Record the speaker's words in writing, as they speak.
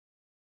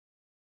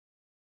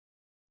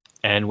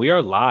And we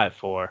are live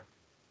for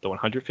the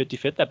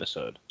 155th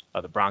episode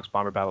of the Bronx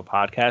Bomber Battle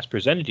podcast,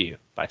 presented to you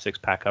by Six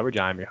Pack Coverage.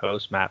 I'm your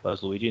host, Matt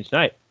Luigi, and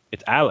tonight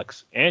it's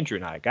Alex, Andrew,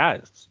 and I.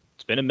 Guys,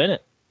 it's been a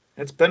minute.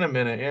 It's been a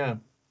minute, yeah.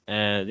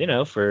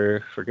 And,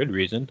 for good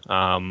reason.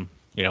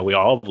 We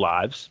all have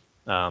lives.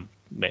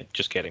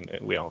 Just kidding.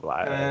 We don't have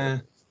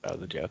lives. That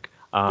was a joke.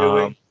 Do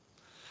we?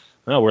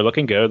 No, we're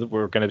looking good.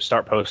 We're going to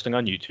start posting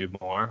on YouTube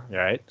more,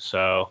 right?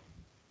 So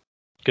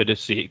good to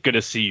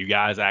see you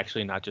guys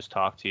actually, not just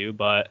talk to you.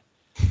 But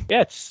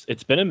yeah,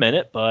 it's been a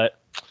minute,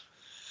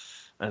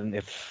 and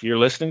if you're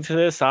listening to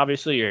this,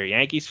 obviously you're a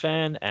Yankees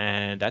fan,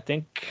 and I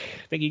think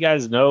you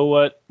guys know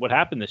what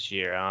happened this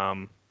year.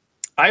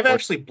 I've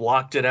actually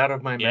blocked it out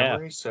of my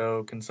memory,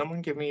 so can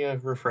someone give me a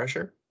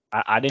refresher?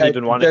 I didn't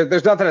even want to.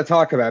 There's nothing to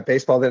talk about.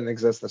 Baseball didn't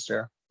exist this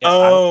year. Yeah,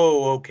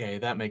 okay,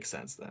 that makes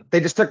sense then. They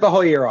just took the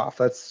whole year off.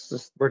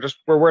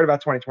 We're worried about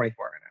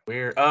 2024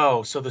 right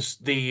now. So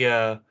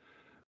the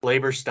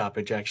labor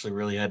stoppage actually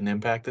really had an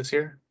impact this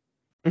year?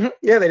 Mm-hmm.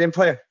 Yeah, they didn't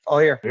play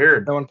all year.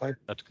 Weird. No one played.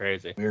 That's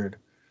crazy. Weird.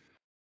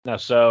 No,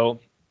 so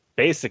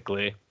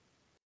basically,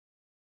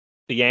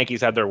 the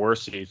Yankees had their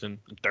worst season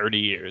in 30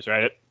 years,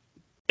 right?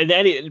 And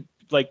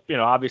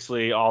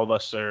obviously all of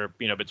us are,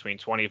 between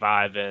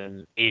 25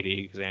 and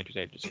 80, because Andrew's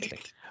age is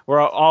 60.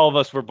 All of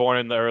us were born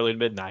in the early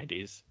mid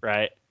 90s,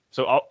 right?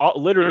 So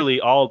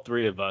literally all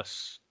three of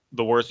us,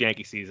 the worst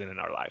Yankee season in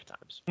our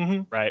lifetimes,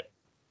 right?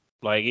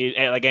 Like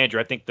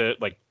Andrew, I think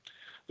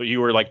you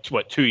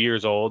were 2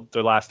 years old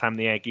the last time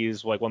the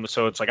Yankees won.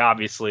 So it's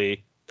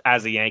obviously,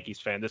 as a Yankees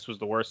fan, this was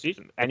the worst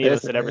season any of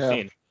us had ever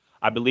seen.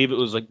 I believe it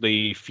was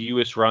the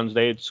fewest runs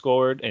they had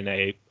scored in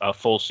a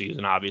full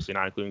season, obviously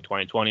not including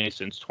 2020,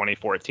 since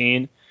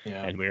 2014.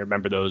 Yeah. And we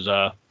remember those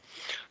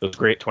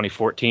great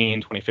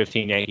 2014,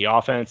 2015 Yankee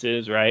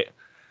offenses, right?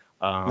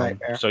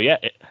 So yeah,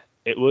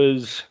 it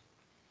was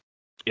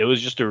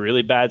just a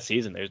really bad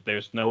season.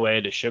 There's no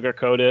way to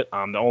sugarcoat it.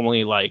 The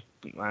only I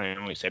don't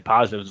only say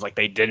positive is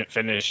they didn't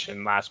finish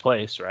in last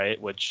place, right?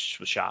 Which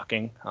was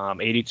shocking.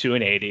 82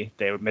 and 80.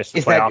 They would miss the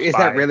playoffs. Is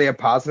that really a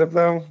positive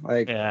though?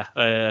 Yeah,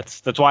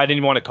 that's why I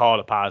didn't want to call it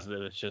a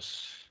positive.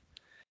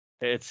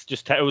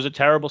 It was a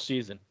terrible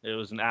season. It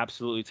was an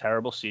absolutely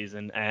terrible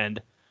season.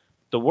 And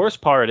the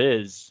worst part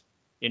is,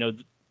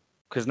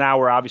 because now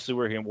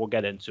we're here, we'll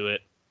get into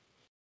it.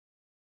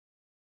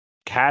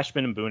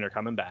 Cashman and Boone are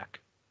coming back.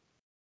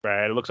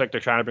 Right, it looks like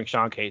they're trying to bring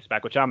Sean Case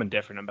back, which I'm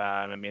indifferent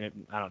about. I mean,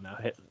 I don't know.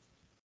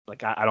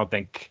 I don't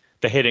think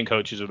the hitting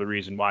coaches are the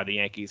reason why the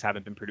Yankees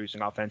haven't been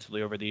producing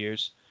offensively over the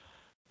years.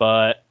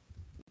 But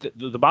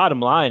the bottom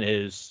line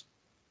is,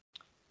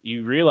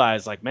 you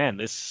realize, man,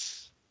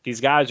 these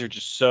guys are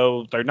just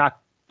they're not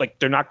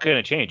going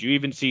to change. You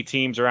even see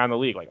teams around the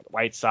league, like the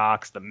White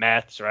Sox, the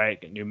Mets,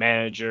 right? A new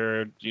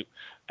manager,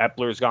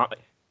 Epler's gone.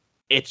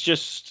 It's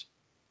just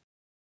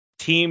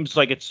teams,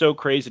 it's so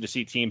crazy to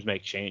see teams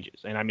make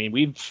changes. And I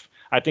mean,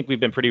 I think we've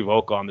been pretty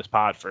vocal on this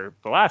pod for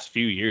the last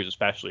few years,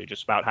 especially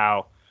just about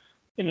how,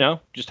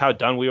 just how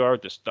done we are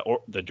with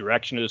the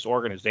direction of this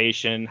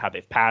organization, how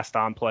they've passed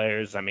on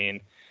players. I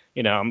mean,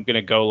 I'm going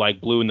to go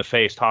blue in the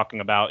face talking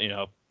about,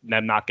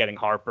 them not getting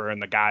Harper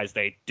and the guys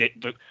they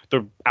did,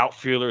 the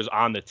outfielders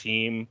on the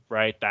team,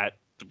 right? That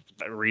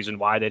the reason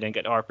why they didn't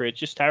get Harper, it's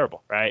just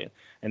terrible, right?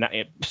 And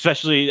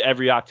especially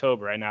every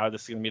October right now,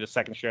 this is going to be the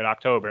second straight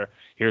October.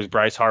 Here's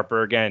Bryce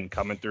Harper again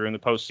coming through in the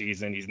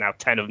postseason. He's now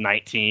 10 of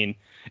 19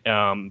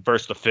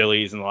 versus the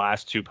Phillies in the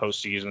last two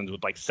postseasons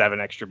with 7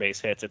 extra base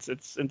hits.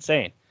 It's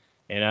insane,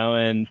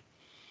 and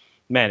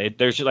man,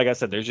 there's like I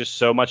said, there's just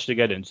so much to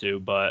get into.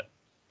 But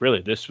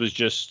really,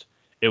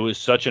 it was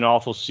such an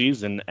awful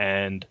season,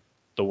 and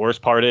the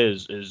worst part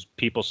is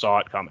people saw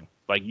it coming.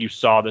 You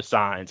saw the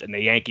signs, and the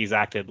Yankees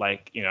acted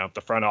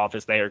the front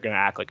office, they are going to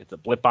act like it's a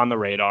blip on the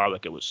radar,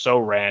 it was so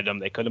random,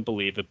 they couldn't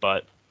believe it,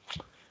 but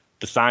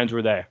the signs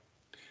were there.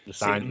 The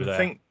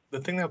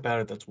thing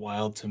about it that's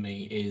wild to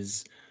me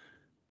is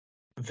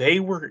they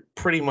were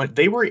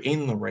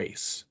in the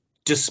race.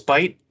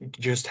 Despite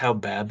just how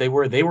bad they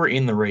were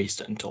in the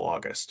race until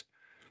August.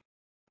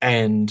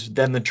 And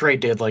then the trade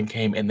deadline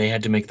came, and they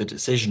had to make the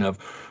decision of,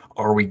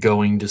 are we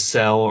going to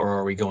sell or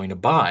are we going to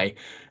buy?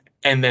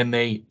 And then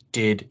they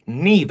did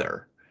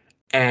neither.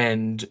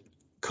 And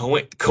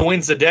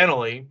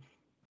coincidentally,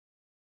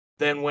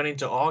 then went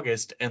into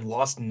August and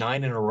lost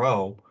 9 in a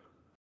row,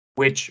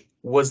 which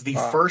was the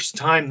first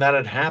time that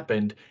had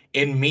happened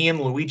in me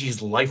and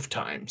Luigi's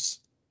lifetimes.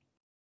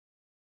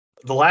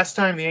 The last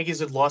time the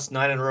Yankees had lost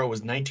 9 in a row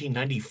was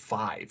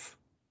 1995.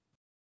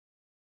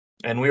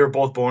 And we were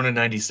both born in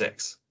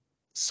 96.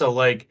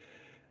 So,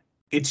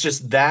 it's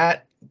just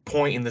that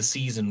point in the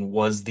season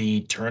was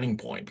the turning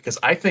point, because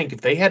I think if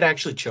they had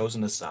actually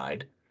chosen a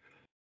side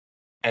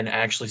and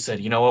actually said,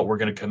 you know what, we're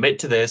going to commit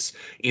to this,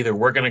 either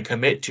we're going to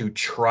commit to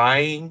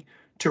trying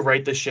to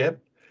right the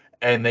ship,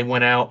 and they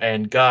went out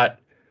and got,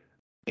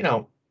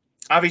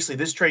 obviously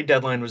this trade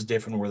deadline was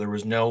different, where there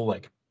was no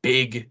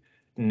big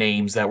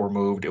names that were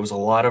moved. It was a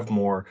lot of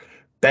more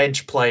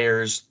bench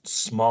players,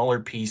 smaller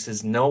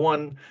pieces. No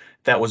one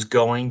that was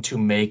going to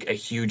make a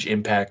huge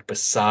impact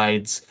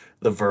besides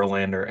the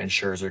Verlander and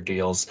Scherzer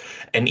deals.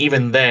 And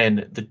even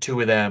then, the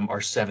two of them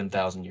are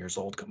 7,000 years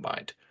old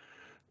combined.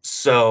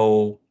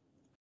 So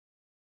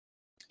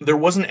there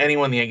wasn't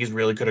anyone the Yankees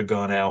really could have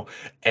gone out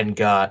and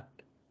got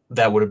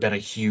that would have been a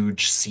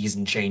huge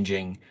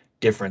season-changing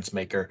difference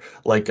maker,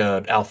 like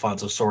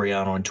Alfonso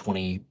Soriano in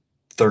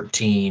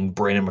 2013,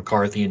 Brandon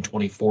McCarthy in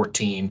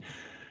 2014,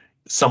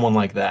 someone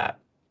like that.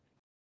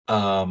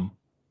 But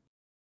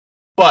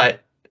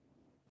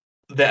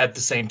that at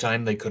the same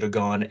time, they could have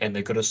gone and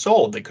they could have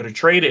sold. They could have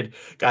traded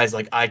guys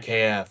like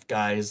IKF,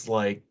 guys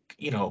like,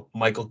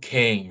 Michael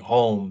King,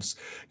 Holmes,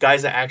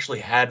 guys that actually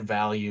had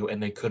value,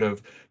 and they could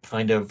have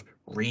kind of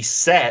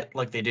reset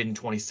like they did in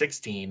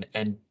 2016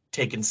 and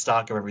taken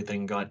stock of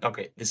everything and gone,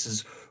 okay, this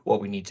is what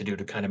we need to do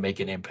to kind of make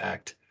an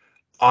impact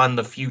on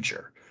the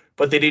future.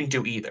 But they didn't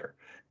do either.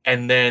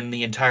 And then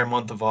the entire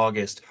month of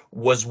August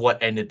was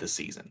what ended the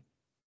season.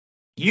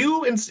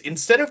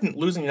 Instead of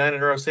losing 9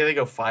 in a row, say they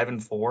go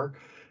 5-4,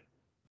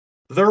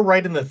 they're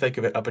right in the thick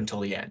of it up until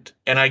the end.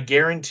 And I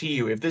guarantee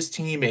you, if this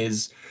team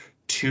is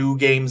 2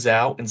 games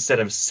out instead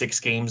of 6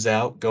 games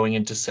out going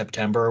into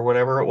September or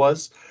whatever it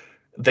was,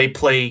 they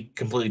play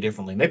completely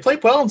differently. And they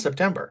played well in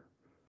September.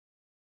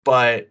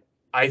 But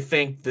I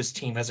think this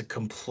team has a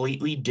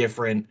completely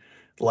different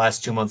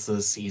last 2 months of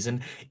the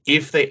season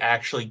if they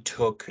actually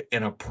took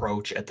an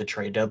approach at the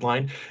trade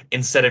deadline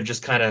instead of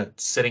just kind of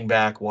sitting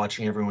back,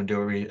 watching everyone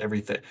do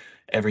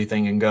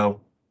everything and go,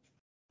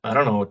 I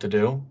don't know what to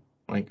do.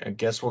 Like, I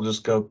guess we'll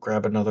just go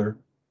grab another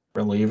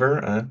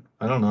reliever.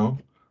 I don't know.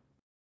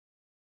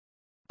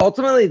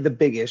 Ultimately, the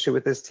big issue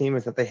with this team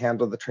is that they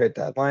handled the trade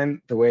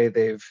deadline the way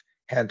they've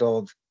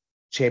handled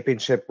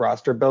championship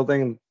roster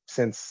building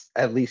since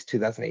at least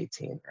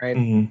 2018, right?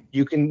 Mm-hmm.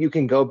 You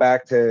can go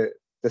back to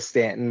the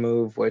Stanton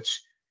move,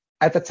 which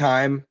at the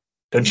time,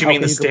 don't you how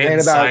mean can the you complain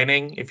Stanton about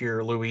signing if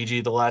you're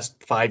Luigi the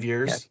last 5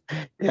 years?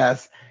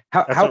 yes.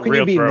 That's How a can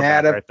real you be throwback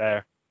mad at right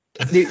there.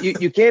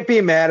 you can't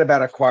be mad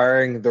about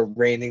acquiring the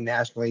reigning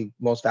nationally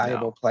most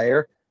valuable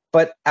player.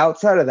 But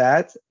outside of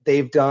that,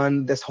 they've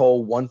done this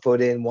whole 1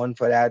 foot in, 1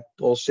 foot out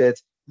bullshit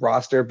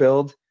roster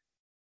build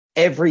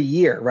every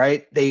year,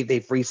 right?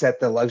 They've reset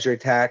the luxury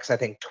tax, I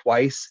think,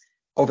 twice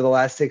over the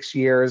last 6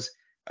 years.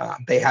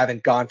 They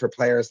haven't gone for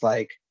players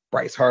like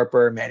Bryce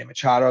Harper, Manny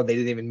Machado. They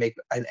didn't even make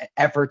an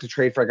effort to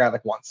trade for a guy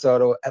like Juan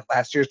Soto at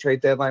last year's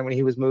trade deadline when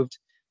he was moved.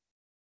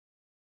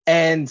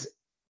 And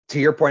to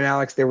your point,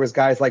 Alex, there was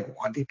guys like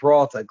Wandy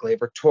Peralta,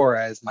 Gleyber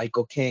Torres,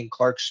 Michael King,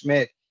 Clark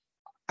Schmidt,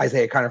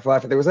 Isaiah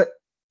Kiner-Falefa. There was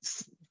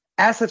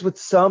assets with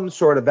some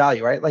sort of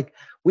value, right? Like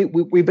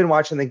we've been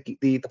watching the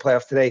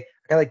playoffs today. A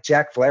guy like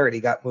Jack Flaherty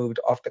got moved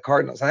off the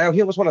Cardinals. I know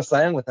he almost won a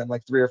Cy Young with them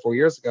like 3 or 4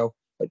 years ago,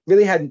 but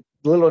really had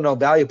little or no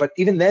value. But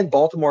even then,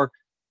 Baltimore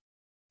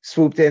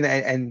swooped in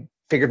and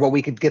figured, well,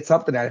 we could get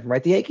something out of him,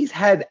 right? The Yankees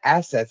had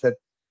assets that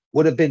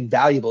would have been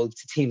valuable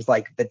to teams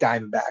like the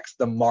Diamondbacks,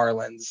 the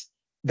Marlins,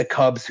 the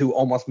Cubs, who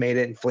almost made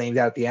it and flamed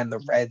out at the end,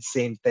 the Reds,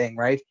 same thing,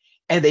 right?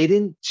 And they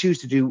didn't choose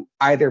to do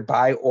either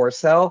buy or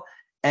sell.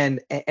 And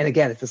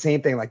again, it's the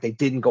same thing. Like, they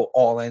didn't go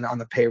all in on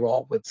the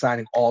payroll with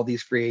signing all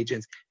these free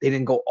agents. They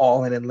didn't go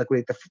all in and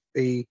liquidate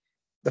the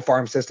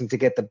farm system to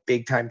get the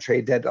big time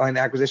trade deadline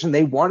acquisition.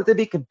 They wanted to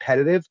be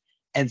competitive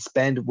and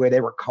spend where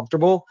they were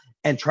comfortable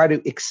and try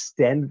to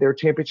extend their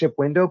championship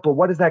window. But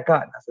what has that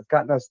gotten us? It's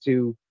gotten us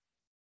to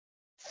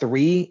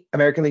 3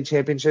 American League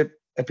Championship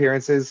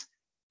appearances,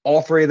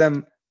 all 3 of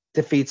them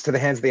defeats to the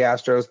hands of the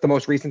Astros. The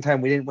most recent time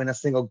we didn't win a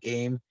single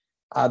game.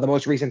 The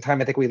most recent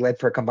time I think we led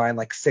for a combined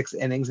like 6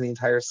 innings in the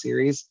entire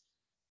series.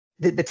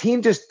 The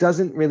team just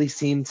doesn't really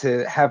seem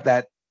to have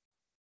that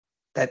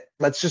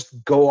let's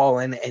just go all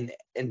in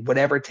and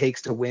whatever it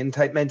takes to win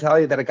type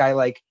mentality that a guy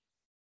like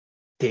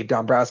Dave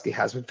Dombrowski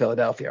has with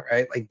Philadelphia,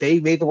 right? Like,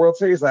 they made the World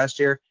Series last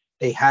year.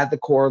 They had the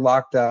core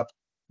locked up,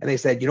 and they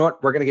said, you know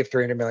what, we're going to give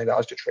 $300 million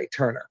to Trey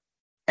Turner.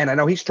 And I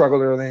know he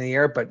struggled early in the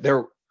year, but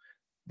they're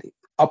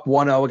up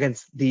 1-0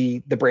 against the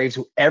Braves,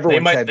 who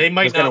everyone said they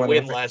might was going to not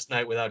win win last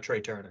night without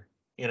Trey Turner.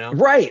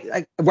 Right,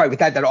 right, with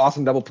that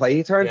awesome double play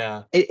he turned.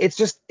 Yeah,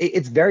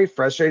 it's very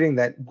frustrating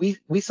that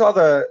we saw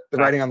the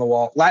writing on the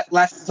wall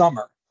last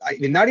summer. I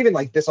mean, not even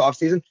like this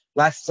offseason.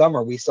 Last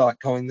summer we saw it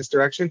going this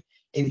direction,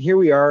 and here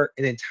we are,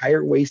 an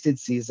entire wasted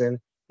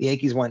season. The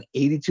Yankees won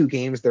 82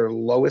 games, their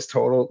lowest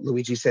total,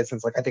 Luigi said,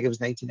 since like I think it was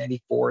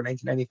 1994,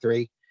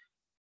 1993.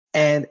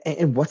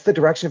 And what's the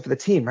direction for the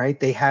team, right?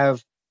 They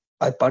have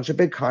a bunch of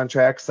big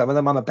contracts, some of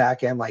them on the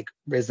back end like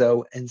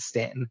Rizzo and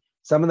Stanton,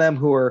 some of them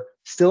who are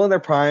still in their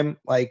prime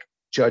like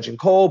Judge and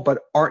Cole,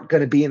 but aren't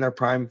going to be in their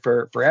prime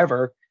for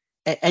forever.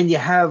 And you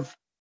have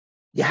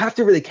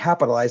to really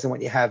capitalize on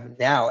what you have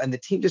now. And the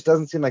team just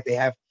doesn't seem like they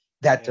have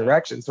that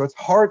direction. So it's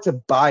hard to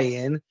buy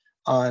in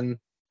on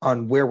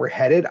where we're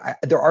headed.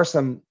 There are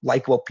some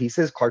likable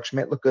pieces. Clark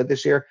Schmidt looked good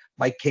this year.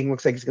 Mike King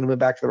looks like he's going to move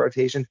back to the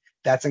rotation.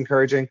 That's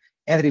encouraging.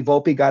 Anthony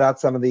Volpe got out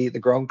some of the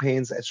growing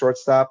pains at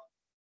shortstop.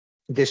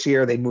 this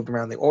year. They moved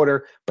around the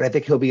order, but I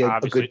think he'll be a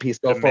Obviously, good piece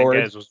go Dominguez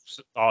forward. was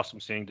awesome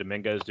seeing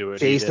Dominguez do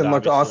it. He did, Jason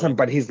looked obviously, awesome,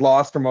 but he's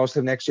lost for most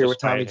of next year with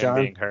Tommy despite him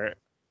John. being hurt.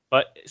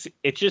 But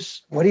it's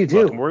just, What do you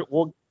look,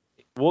 do?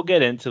 we'll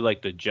get into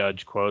like the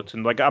Judge quotes,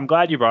 and like I'm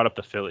glad you brought up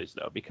the Phillies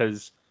though,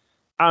 because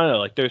I don't know,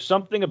 like there's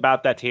something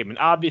about that team, and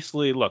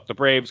obviously, look, the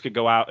Braves could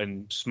go out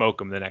and smoke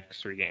them the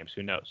next 3 games.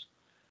 Who knows?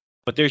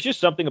 But there's just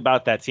something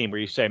about that team where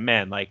you say,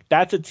 man, like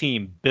that's a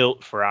team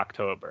built for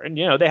October. And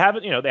they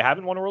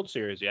haven't won a World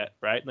Series yet,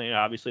 right?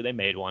 Obviously they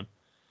made one.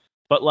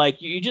 But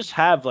like you just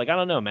have like I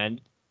don't know, man,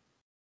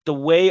 the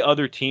way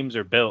other teams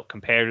are built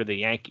compared to the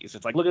Yankees.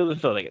 It's like look at the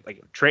Phillies,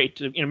 like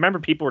trade. Remember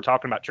people were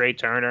talking about Trey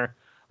Turner,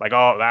 like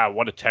oh wow,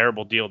 what a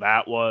terrible deal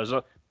that was.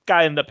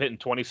 Guy ended up hitting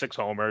 26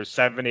 homers,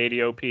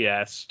 780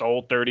 OPS,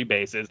 stole 30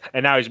 bases,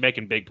 and now he's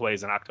making big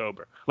plays in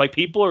October. Like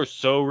people are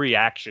so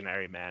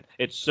reactionary, man.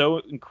 It's so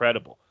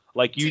incredible.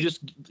 Like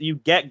you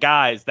get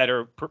guys that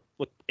are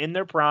in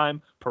their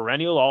prime,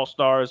 perennial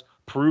all-stars,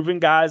 proven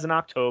guys in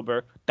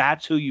October.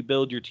 That's who you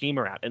build your team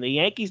around. And the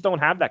Yankees don't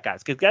have that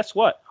guys. Because guess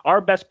what? Our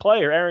best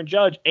player, Aaron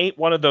Judge, ain't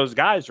one of those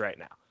guys right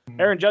now.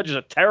 Mm-hmm. Aaron Judge is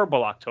a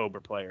terrible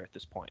October player at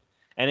this point.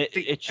 And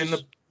it's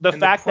just the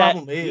fact that the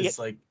problem is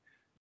like,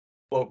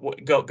 well,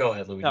 go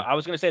ahead, Louis. No, I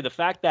was going to say the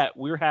fact that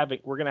we had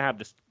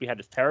this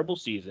terrible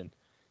season.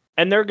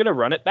 And they're going to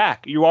run it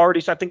back.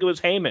 I think it was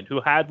Heyman who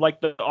had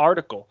like the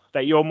article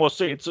that you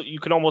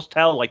can almost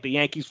tell like the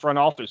Yankees front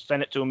office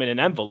sent it to him in an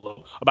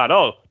envelope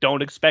about,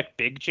 don't expect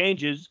big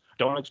changes.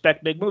 Don't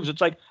expect big moves.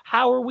 It's like,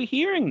 how are we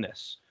hearing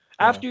this?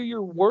 Yeah. After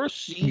your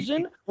worst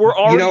season, we're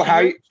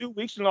already 2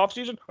 weeks in the off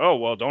season. Oh,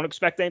 well, don't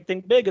expect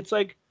anything big. It's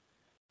like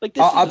this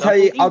I'll tell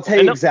you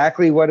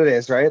exactly what it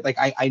is, right? Like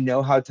I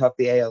know how tough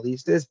the AL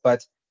East is,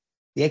 but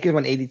the Yankees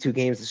won 82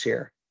 games this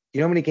year.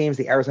 You know how many games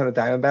the Arizona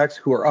Diamondbacks,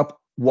 who are up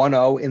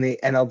 1-0 in the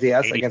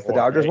NLDS against the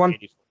Dodgers, won?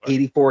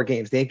 84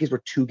 games. The Yankees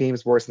were 2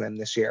 games worse than them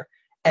this year.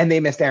 And they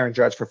missed Aaron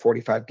Judge for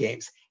 45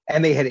 games.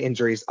 And they had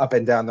injuries up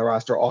and down the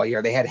roster all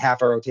year. They had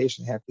half a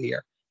rotation half the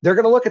year. They're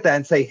going to look at that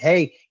and say,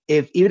 hey,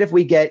 even if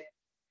we get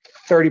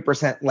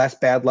 30% less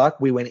bad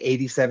luck, we win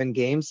 87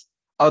 games.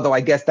 Although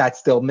I guess that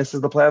still misses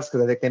the playoffs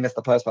because I think they missed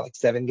the playoffs by like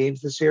 7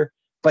 games this year.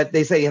 But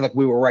they say, look,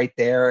 we were right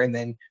there. And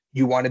then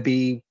you want to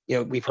be,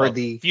 we've heard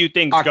the few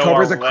things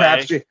October's go a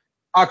crapshoot.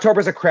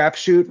 October's a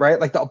crapshoot, right?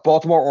 Like the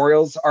Baltimore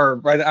Orioles are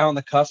right out on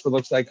the cusp, it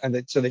looks like.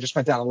 And so they just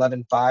went down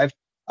 11-5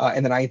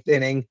 in the 9th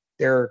inning.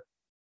 They're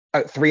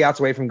 3 outs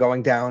away from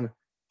going down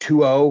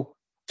 2-0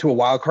 to a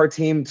wild card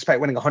team, despite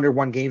winning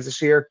 101 games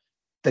this year.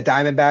 The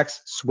Diamondbacks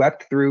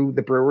swept through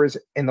the Brewers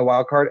in the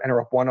wild card and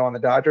are up 1-0 on the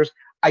Dodgers.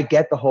 I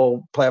get the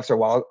whole playoffs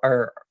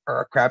are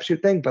a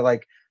crapshoot thing, but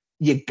like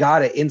you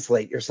gotta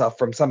insulate yourself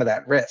from some of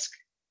that risk.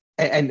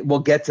 And we'll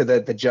get to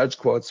the Judge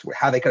quotes,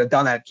 how they could have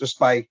done that just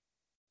by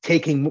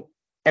taking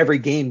every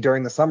game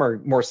during the summer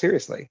more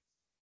seriously.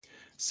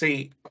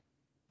 See,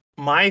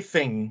 my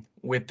thing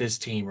with this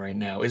team right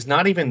now is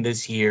not even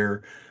this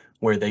year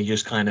where they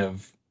just kind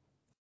of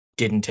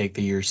didn't take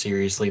the year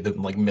seriously, the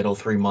like middle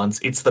 3 months.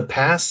 It's the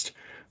past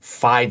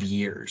 5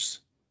 years,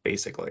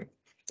 basically.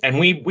 And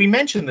we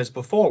mentioned this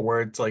before,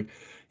 where it's like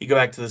you go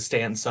back to the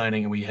Stanton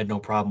signing and we had no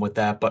problem with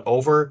that. But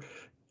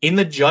in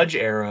the Judge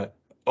era,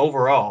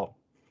 overall.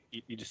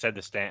 You just said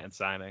the Stanton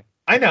signing.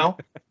 I know.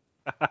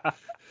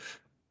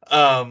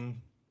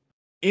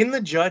 In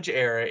the Judge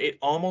era, it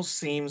almost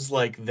seems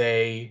like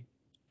they're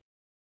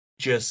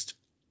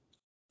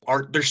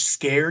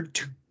scared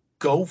to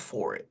go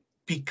for it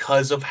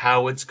because of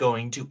how it's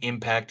going to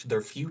impact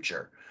their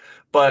future.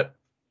 But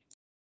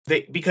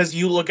because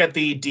you look at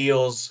the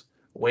deals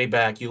way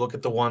back, you look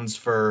at the ones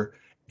for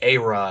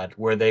A-Rod,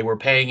 where they were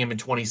paying him in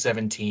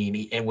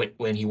 2017 and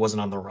when he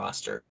wasn't on the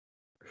roster.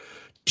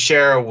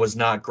 Teixeira was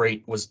not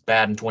great, was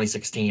bad in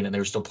 2016, and they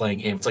were still playing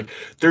him. It's like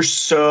they're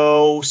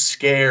so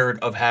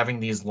scared of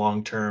having these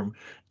long-term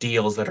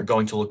deals that are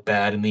going to look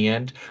bad in the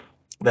end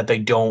that they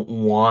don't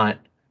want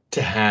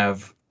to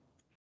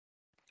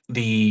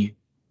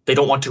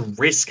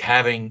risk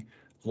having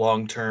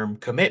long-term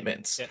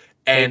commitments. Yeah.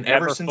 And they've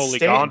never fully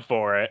gone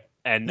for it,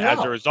 and as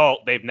a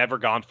result, they've never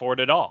gone for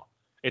it at all.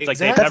 It's like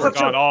they've never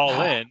gone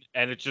all in,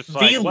 and it's just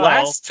like,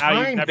 last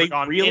time you've never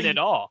gone in at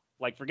all.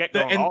 Like, forget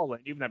going all in,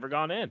 you've never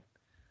gone in.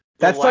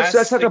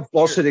 That's such a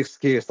bullshit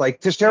excuse.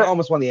 Like, Teixeira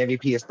almost won the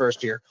MVP his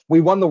first year.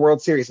 We won the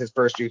World Series his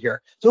first year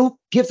here. So who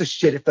gives a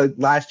shit if the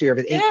last year of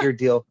an 8-year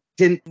deal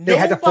they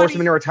had to force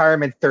him into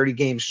retirement 30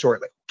 games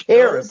shortly? Who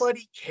cares?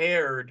 Nobody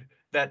cared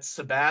that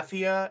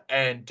Sabathia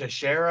and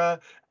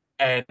Teixeira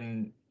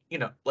and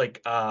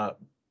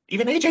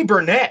even AJ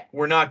Burnett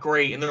were not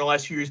great in their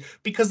last few years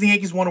because the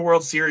Yankees won a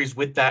World Series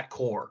with that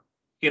core.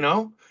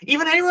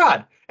 Even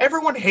A-Rod.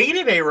 Everyone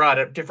hated A-Rod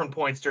at different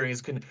points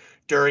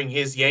during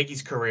his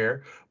Yankees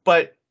career,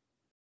 but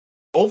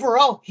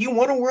overall, he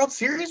won a World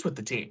Series with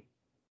the team.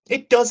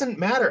 It doesn't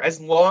matter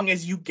as long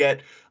as you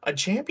get a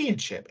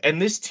championship.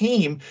 And this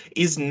team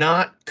is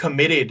not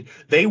committed.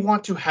 They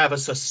want to have a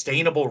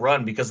sustainable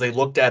run because they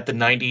looked at the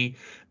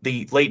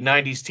late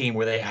 90s team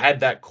where they had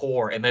that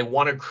core, and they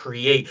want to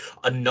create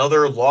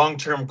another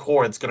long-term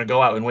core that's going to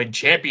go out and win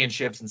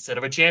championships instead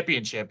of a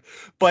championship.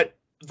 But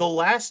the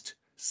last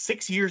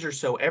 6 years or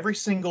so, every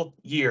single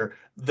year,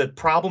 the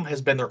problem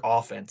has been their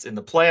offense in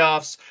the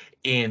playoffs,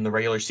 in the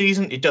regular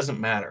season. It doesn't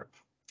matter.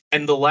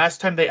 And the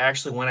last time they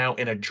actually went out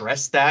and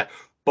addressed that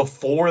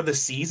before the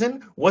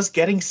season was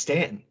getting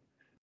Stanton.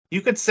 You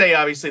could say,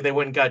 obviously, they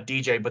went and got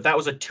DJ, but that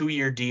was a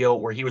 2-year deal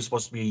where he was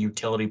supposed to be a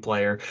utility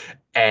player.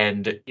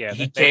 And Yeah,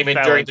 he they came in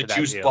fell during into the that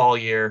juice deal. ball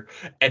year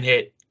and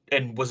hit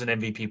and was an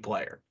MVP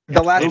player.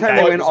 The last Luke time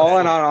they Voigt went was a all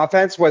in fluke. on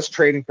offense was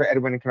trading for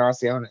Edwin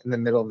Encarnacion in the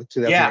middle of the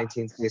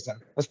 2019 season.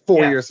 It was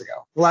 4 years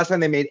ago. The last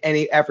time they made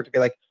any effort to be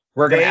like,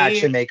 we're going to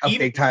actually make a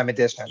big time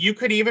addition. You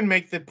could even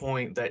make the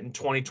point that in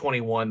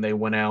 2021 they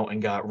went out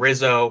and got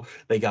Rizzo,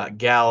 they got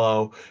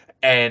Gallo,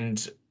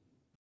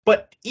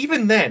 but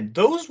even then,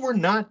 those were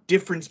not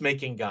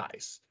difference-making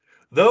guys.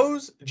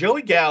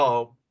 Joey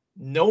Gallo,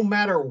 no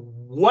matter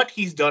what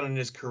he's done in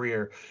his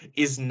career,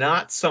 is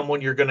not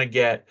someone you're going to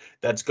get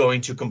that's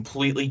going to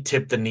completely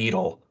tip the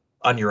needle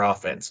on your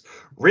offense.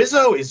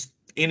 Rizzo is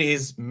in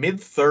his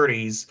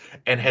mid-30s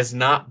and has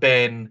not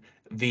been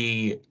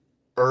the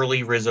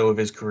early Rizzo of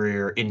his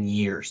career in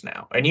years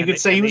now. And you could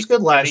say he was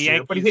good last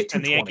year, but he hit 220.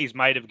 And the Yankees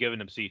might have given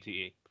him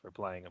CTE for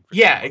playing him.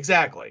 Yeah,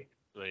 exactly.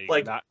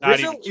 Like not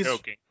Rizzo even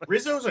joking.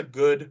 Rizzo's a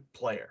good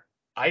player.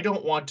 I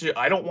don't want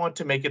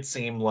to make it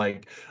seem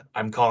like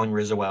I'm calling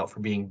Rizzo out for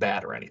being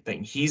bad or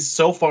anything.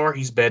 So far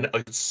he's been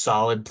a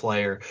solid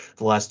player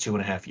the last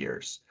 2.5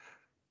 years.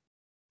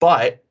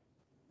 But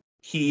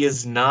he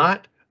is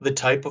not the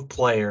type of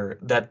player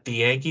that the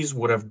Yankees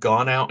would have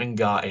gone out and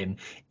gotten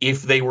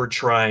if they were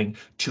trying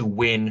to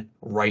win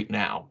right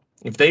now.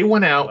 If they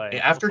went out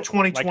after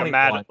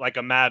 2021, like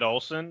a Matt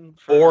Olson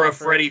or a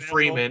Freddie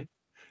Freeman,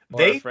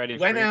 they Freddie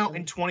went Freeman. out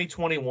in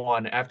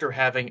 2021 after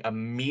having a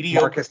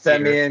mediocre Marcus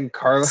Semien,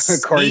 Corey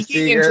sneaking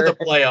Seager into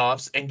the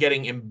playoffs and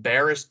getting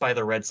embarrassed by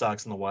the Red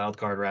Sox in the wild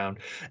card round.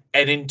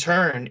 And in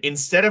turn,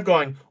 instead of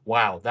going,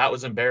 wow, that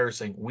was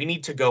embarrassing, we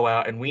need to go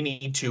out and we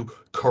need to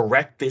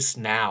correct this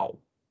now.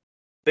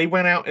 They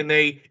went out and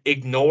they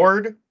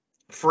ignored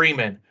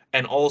Freeman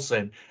and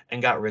Olson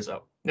and got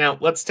Rizzo. Now,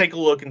 let's take a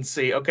look and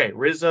see. Okay,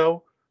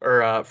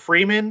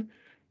 Freeman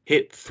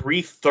hit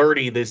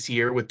 330 this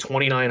year with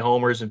 29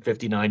 homers and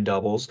 59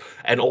 doubles,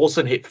 and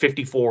Olson hit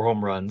 54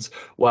 home runs,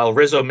 while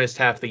Rizzo missed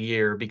half the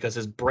year because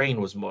his brain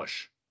was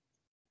mush.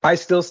 I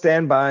still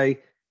stand by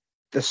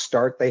the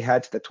start they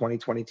had to the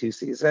 2022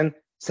 season,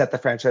 set the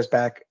franchise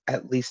back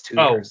at least 2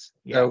 years.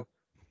 Yeah. So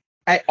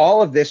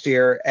all of this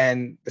year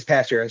and this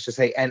past year, I should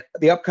say, and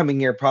the upcoming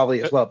year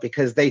probably as well,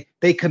 because they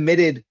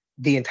committed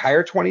the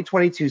entire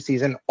 2022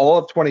 season, all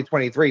of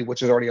 2023,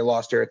 which is already a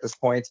lost year at this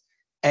point.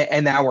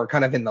 And now we're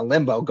kind of in the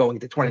limbo going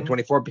into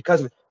 2024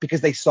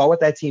 because they saw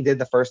what that team did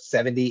the first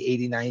 70,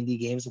 80, 90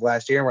 games of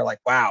last year. And we're like,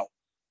 wow,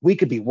 we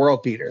could be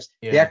world beaters.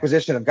 Yeah. The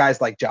acquisition of guys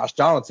like Josh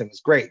Donaldson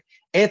was great.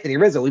 Anthony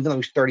Rizzo, even though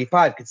he's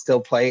 35, could still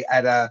play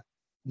at a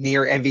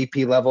near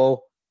MVP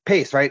level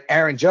pace, right?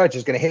 Aaron Judge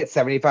is going to hit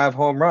 75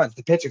 home runs.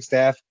 The pitching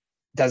staff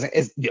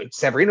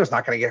Severino's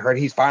not going to get hurt.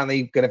 He's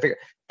finally going to figure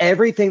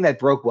everything that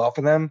broke well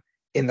for them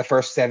in the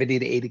first 70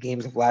 to 80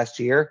 games of last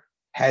year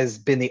has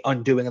been the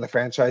undoing of the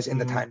franchise in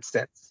the time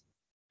since,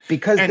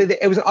 because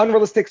it was an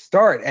unrealistic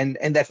start, and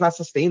that's not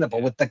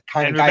sustainable with the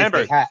kind of guys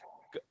they had.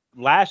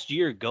 Last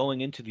year,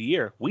 going into the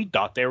year, we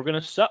thought they were going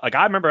to suck. Like,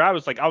 I remember I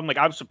was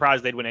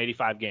surprised they'd win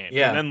 85 games.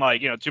 Yeah. And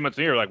then 2 months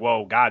later, like,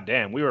 whoa,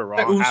 goddamn, we were wrong.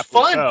 It was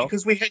fun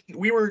because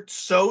we were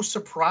so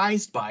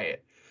surprised by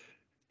it.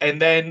 And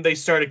then they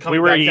started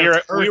coming back down to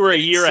earth. We were a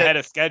year ahead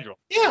of schedule.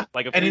 Yeah.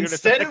 Like, if we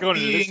were going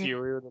into this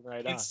year, we were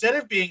right on. Instead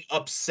of being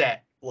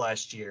upset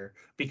last year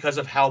because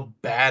of how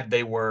bad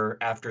they were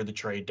after the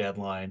trade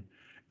deadline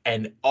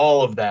and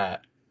all of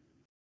that,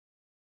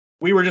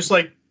 we were just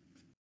like,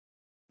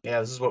 yeah,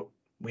 this is what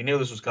we knew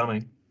this was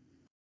coming.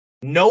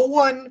 No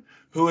one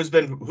who has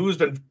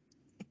been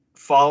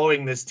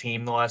following this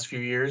team the last few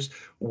years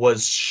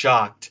was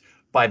shocked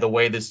by the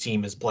way this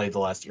team has played the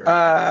last year.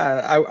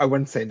 I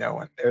wouldn't say no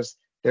one. There's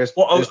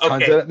tons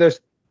of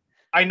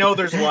I know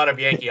there's a lot of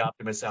Yankee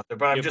optimists out there,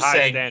 but I'm just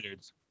saying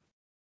standards.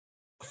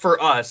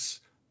 For us,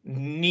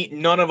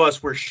 none of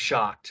us were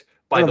shocked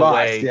by the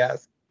way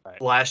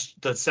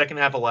the second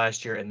half of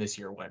last year and this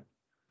year went.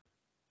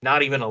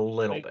 Not even a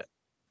little bit.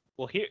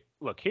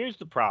 Well, here's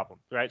the problem,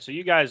 right? So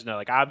you guys know,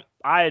 like,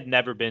 I had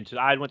never been to.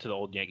 I went to the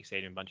old Yankee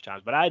Stadium a bunch of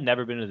times, but I had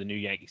never been to the new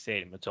Yankee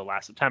Stadium until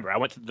last September. I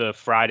went to the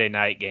Friday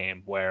night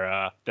game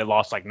where they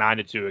lost like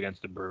 9-2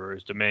 against the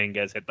Brewers.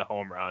 Dominguez hit the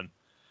home run,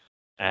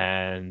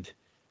 and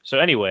so,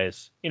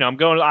 anyways, I'm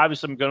going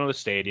to the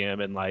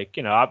stadium, and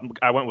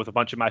I went with a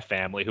bunch of my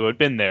family who had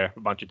been there a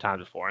bunch of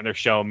times before, and they're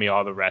showing me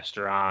all the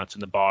restaurants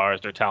and the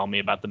bars. They're telling me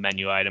about the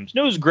menu items,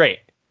 and it was great.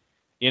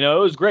 It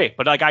was great.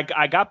 But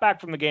I got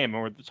back from the game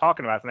and we're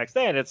talking about it the next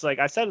day, and it's like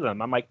I said to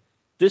them, I'm like,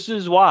 this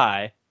is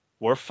why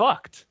we're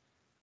fucked.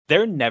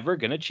 They're never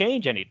gonna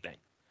change anything.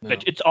 No.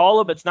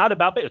 It's not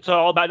about, it's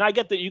all about, and I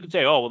get that you can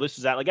say, oh, well, this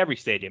is at like every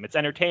stadium. It's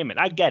entertainment.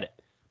 I get it.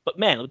 But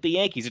man, with the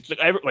Yankees, it's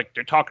like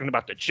they're talking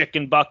about the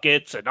chicken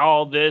buckets and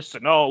all this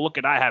and, oh, look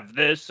at, I have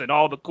this and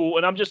all the cool.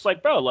 And I'm just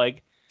like, bro,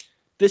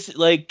 this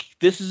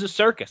is a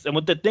circus. And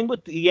what the thing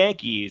with the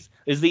Yankees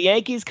is the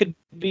Yankees could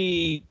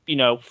be,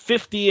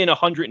 50 and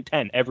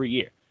 110 every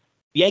year.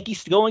 The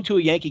Yankees going to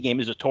a Yankee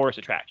game is a tourist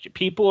attraction.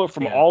 People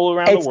from all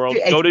around the world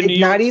go to New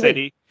York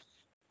City.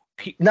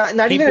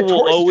 Not even a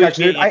tourist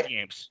attraction.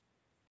 Games.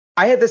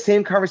 I had the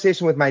same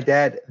conversation with my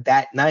dad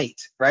that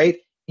night, right?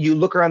 You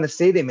look around the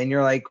stadium and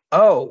you're like,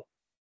 oh,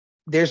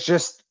 it's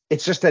just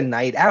a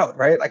night out,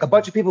 right? Like a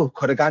bunch of people who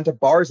could have gone to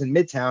bars in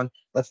Midtown.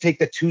 Let's take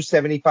the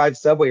 $2.75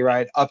 subway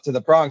ride up to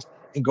the Bronx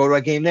and go to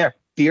a game there.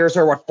 Beers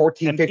are what,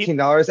 $14,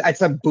 $15 at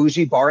some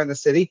bougie bar in the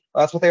city.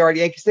 Well, that's what they are at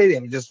Yankee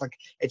Stadium. It's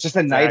just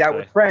a night out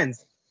with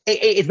friends.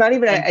 It's not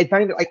even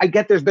like, I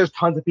get there's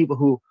tons of people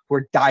who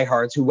are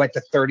diehards who went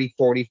to 30,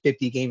 40,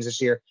 50 games this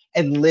year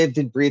and lived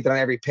and breathed on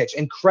every pitch,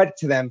 and credit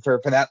to them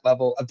for that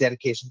level of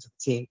dedication to the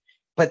team.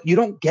 But you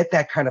don't get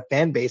that kind of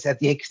fan base at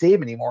the Yankee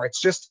Stadium anymore.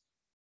 It's just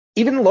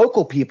even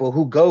local people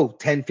who go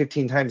 10,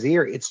 15 times a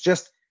year. It's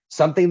just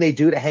something they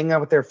do to hang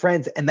out with their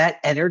friends, and that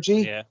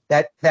energy,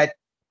 that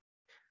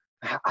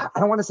I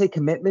don't want to say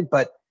commitment,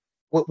 but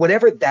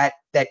whatever that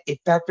it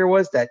factor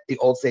was that the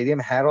old stadium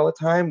had all the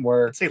time,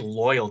 where I'd say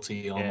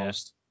loyalty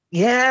almost.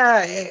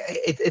 Yeah,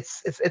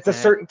 it's a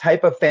certain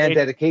type of fan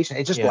dedication.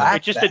 It just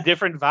lacks. It's just a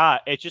different vibe.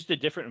 It's just a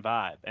different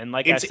vibe. And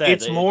like I said,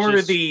 it's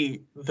more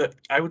the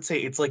I would say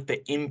it's like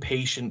the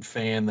impatient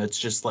fan that's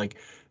just like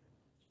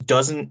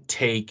doesn't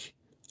take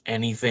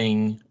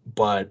anything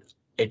but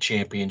a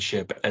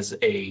championship as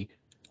a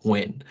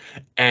win.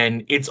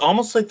 And it's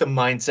almost like the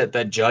mindset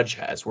that Judge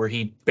has, where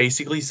he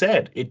basically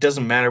said, it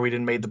doesn't matter, we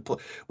didn't make the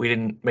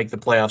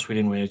playoffs, we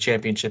didn't win a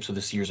championship, so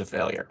this year's a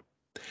failure.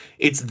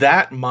 It's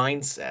that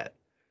mindset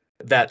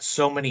that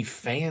so many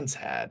fans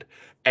had.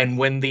 And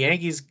when the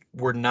Yankees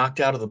were knocked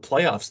out of the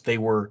playoffs, they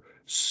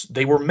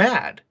were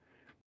mad.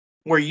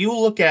 Where you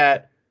look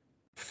at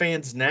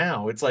fans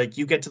now, it's like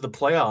you get to the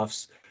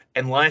playoffs,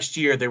 and last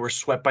year they were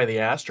swept by the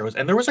Astros,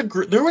 and there was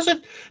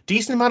a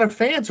decent amount of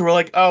fans who were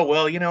like, oh,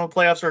 well,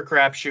 playoffs are a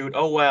crapshoot.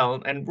 Oh,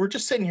 well. And we're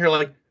just sitting here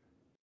like,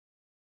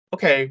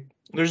 okay,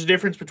 there's a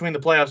difference between the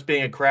playoffs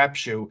being a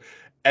crapshoot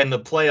and the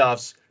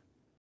playoffs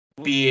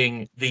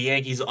being the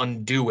Yankees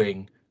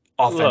undoing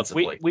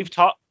offensively. Look,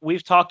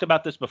 we've talked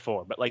about this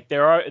before, but like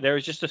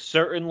there's just a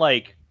certain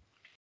like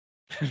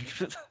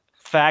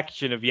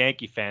faction of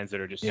Yankee fans that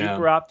are just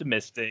super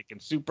optimistic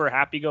and super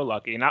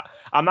happy-go-lucky. And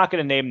I'm not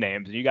going to name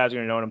names, and you guys are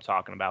going to know what I'm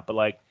talking about. But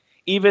like,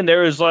 even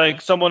there is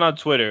like someone on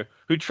Twitter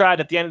who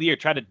at the end of the year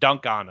tried to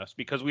dunk on us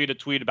because we had a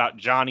tweet about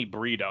Johnny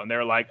Brito, and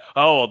they're like,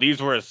 oh, well,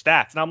 these were his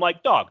stats. And I'm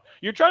like, dog,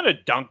 you're trying to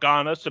dunk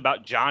on us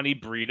about Johnny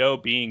Brito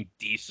being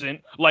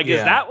decent? Like,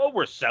 is that what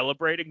we're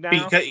celebrating now?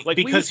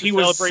 Because he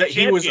was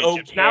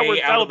okay. Now we're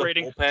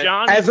celebrating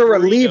Johnny as a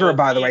reliever, Brito,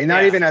 by the way,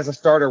 not even as a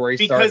starter where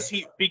he started.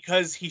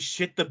 Because he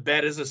shit the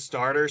bed as a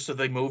starter, so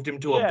they moved him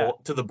to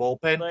the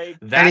bullpen.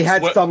 And he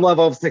had some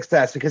level of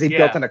success because he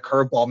built in a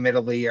curveball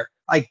middle of the year.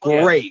 Like,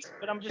 great.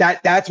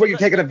 That's what you're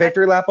taking a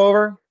victory lap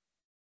over?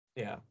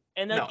 Yeah.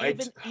 And then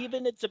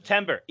even in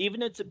September,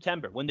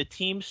 when the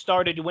team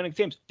started winning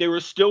games, there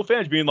were still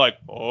fans being like,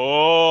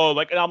 oh,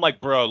 like, and I'm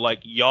like, bro, like,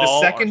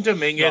 y'all. The second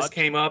Dominguez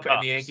came up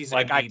and the Yankees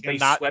they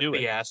swept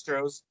the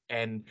Astros,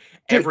 and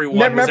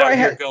everyone was out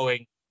here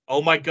going,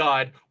 oh my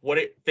God,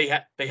 they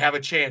have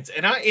a chance.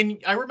 And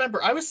I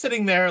remember I was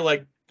sitting there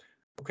like,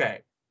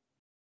 okay,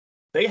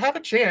 they have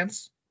a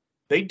chance.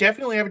 They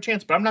definitely have a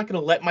chance, but I'm not going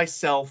to let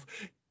myself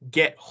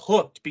get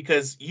hooked,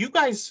 because you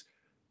guys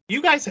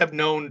have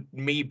known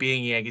me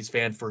being a Yankees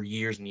fan for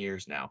years and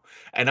years now,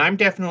 and I'm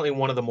definitely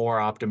one of the more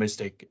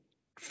optimistic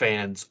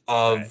fans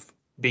of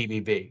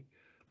BBB.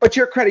 But to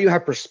your credit, you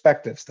have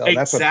perspective still.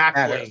 Exactly.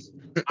 That's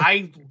what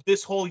matters.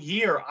 This whole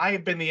year, I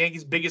have been the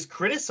Yankees' biggest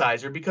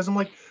criticizer, because I'm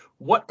like,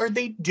 what are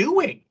they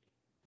doing?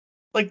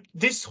 Like,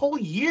 this whole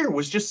year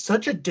was just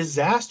such a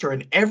disaster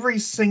in every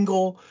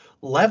single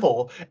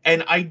level,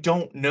 and I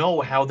don't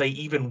know how they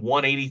even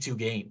won 82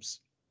 games.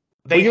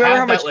 You remember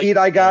how much heat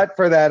I got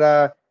for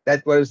that?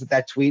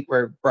 That tweet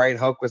where Brian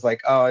Hoke was like,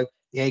 "Oh,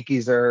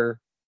 Yankees are."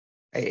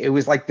 It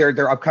was like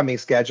their upcoming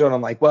schedule, and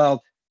I'm like,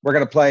 "Well, we're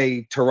gonna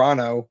play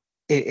Toronto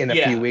in a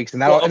few weeks,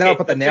 and that'll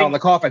put the nail in the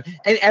coffin."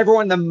 And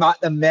everyone,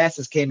 the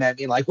masses came at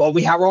me like, "Well,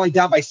 we're only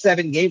down by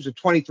 7 games with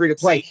 23 to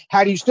play.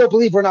 How do you still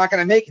believe we're not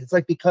gonna make it?" It's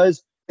like,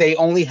 because they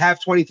only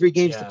have 23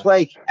 games to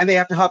play, and they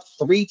have to have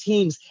 3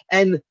 teams,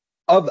 and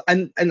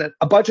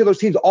a bunch of those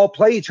teams all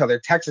play each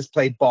other. Texas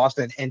played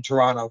Boston and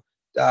Toronto.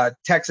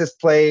 Texas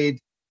played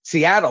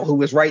Seattle, who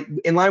was right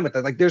in line with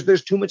it. Like,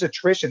 there's too much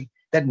attrition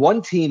that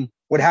one team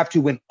would have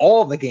to win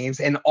all of the games,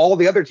 and all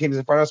the other teams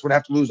in front of us would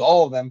have to lose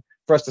all of them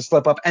for us to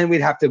slip up, and we'd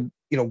have to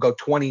go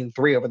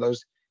 20-3 over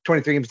those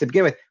 23 games to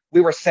begin with.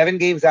 We were 7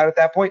 games out at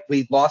that point.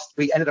 We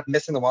ended up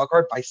missing the wild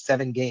card by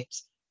 7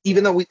 games,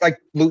 even though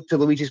to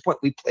Luigi's point,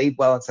 we played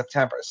well in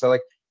September. So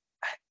like,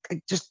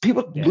 just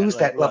people lose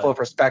that level of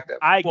perspective.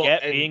 I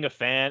get being a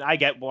fan. I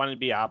get wanting to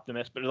be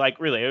optimist, but like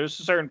really, there was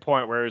a certain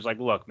point where it was like,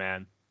 look,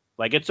 man,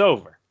 like it's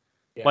over.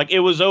 Yeah. Like it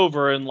was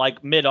over in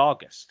like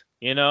mid-August,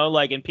 you know,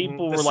 like and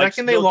people were like, the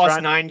second they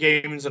lost 9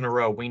 games in a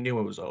row, we knew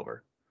it was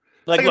over.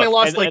 Like, second they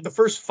lost the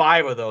first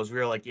 5 of those, we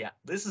were like, yeah,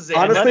 this is it.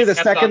 Honestly, the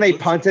second they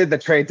punted the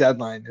trade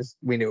deadline,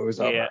 we knew it was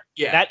over.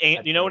 Yeah,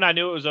 that you know when I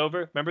knew it was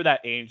over. Remember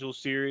that Angels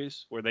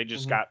series where they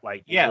just got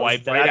like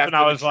wiped. Right that's when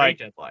I was like,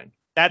 deadline.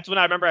 That's when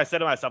I remember I said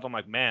to myself, I'm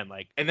like, man,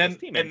 like, and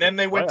then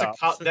they went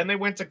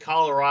to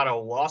Colorado,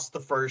 lost the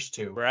first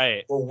 2,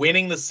 right? Were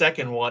winning the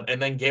second one,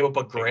 and then gave up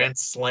a grand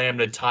slam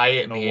to tie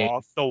it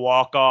in the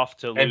walk off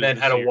to lose, and then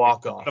had a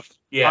walk off.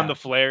 On the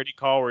Flaherty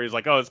call where he's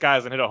like, oh, this guy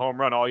hasn't hit a home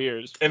run all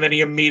years, and then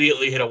he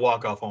immediately hit a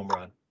walk off home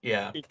run.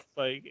 Yeah, it's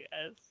like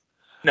yes.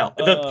 No,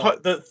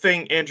 the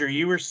thing, Andrew,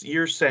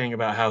 you're saying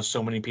about how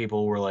so many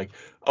people were like,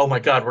 oh my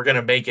God, we're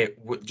gonna make it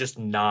just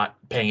not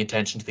paying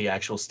attention to the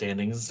actual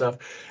standings and stuff,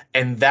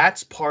 and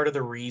that's part of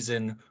the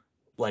reason,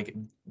 like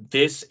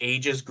this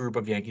ageist group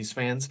of Yankees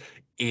fans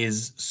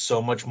is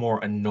so much more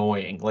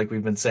annoying, like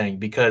we've been saying,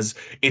 because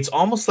it's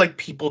almost like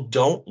people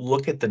don't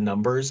look at the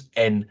numbers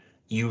and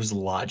use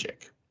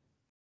logic,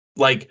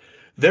 like.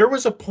 There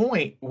was a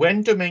point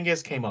when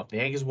Dominguez came up. The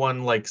Yankees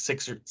won like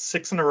 6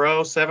 in a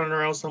row, 7 in a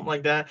row, something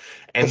like that.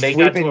 And they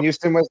got to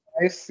Houston was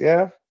nice,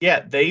 yeah.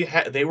 Yeah,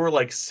 they were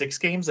like 6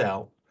 games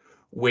out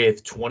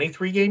with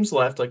 23 games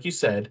left, like you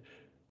said.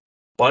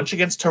 Bunch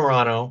against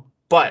Toronto,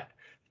 but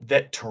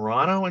that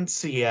Toronto and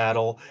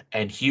Seattle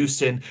and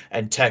Houston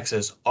and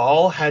Texas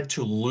all had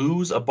to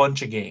lose a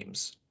bunch of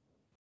games.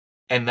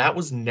 And that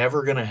was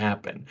never going to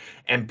happen.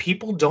 And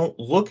people don't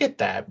look at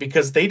that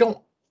because they don't.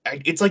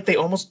 It's like they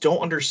almost don't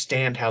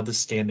understand how the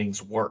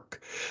standings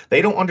work.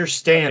 They don't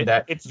understand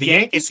that the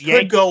Yankees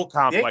could go.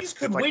 Complex. The Yankees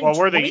could win. Well,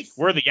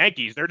 we're the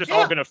Yankees. They're just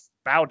all going to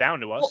bow down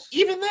to us. Well,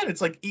 even then,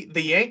 it's like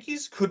the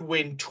Yankees could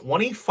win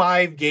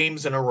 25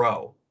 games in a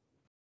row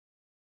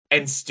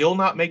and still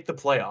not make the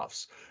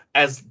playoffs,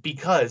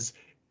 because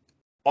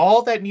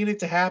all that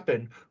needed to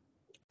happen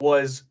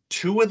was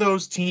 2 of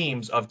those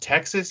teams of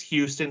Texas,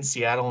 Houston,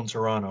 Seattle, and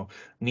Toronto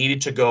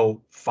needed to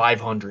go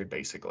 500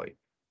 basically.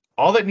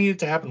 All that needed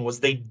to happen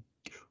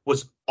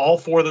was all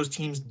 4 of those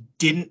teams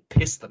didn't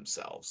piss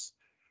themselves.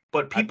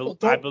 But people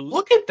don't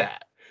look at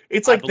that.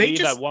 It's like they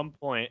just at one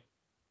point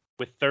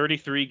with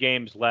 33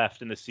 games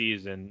left in the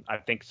season, I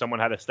think someone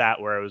had a stat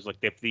where it was like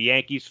if the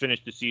Yankees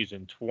finished the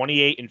season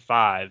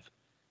 28-5,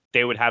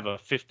 they would have a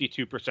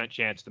 52%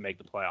 chance to make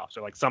the playoffs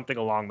or like something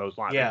along those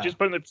lines. Yeah. Like just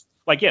putting it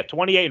like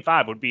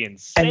 28-5 would be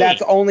insane. And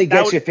that's only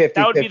gets you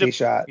 50-50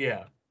 shot.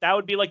 Yeah. That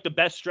would be like the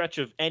best stretch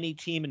of any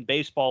team in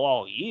baseball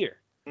all year.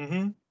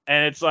 Mm-hmm.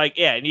 And it's like,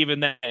 yeah, and even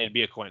then it'd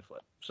be a coin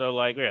flip. So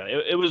like, really,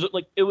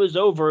 it was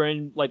over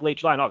in like late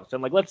July and August.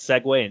 And like, let's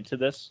segue into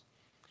this.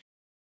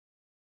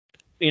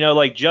 You know,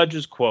 like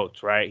Judge's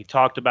quotes, right? He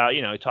talked about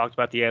the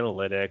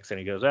analytics, and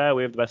he goes,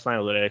 we have the best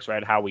analytics,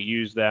 right? How we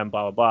use them,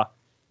 blah blah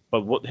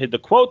blah. But the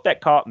quote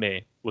that caught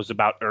me was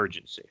about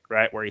urgency,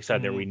 right? Where he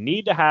said that we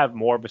need to have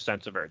more of a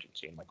sense of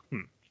urgency. I'm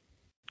like,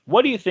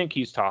 what do you think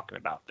he's talking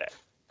about there?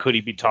 Could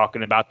he be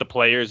talking about the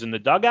players in the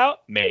dugout?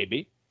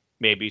 Maybe.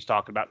 Maybe he's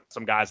talking about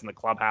some guys in the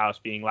clubhouse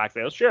being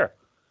lackadaisical. Sure.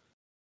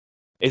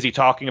 Is he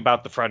talking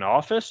about the front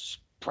office?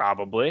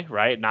 Probably,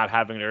 right? Not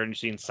having an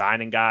urgency in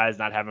signing guys,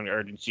 not having an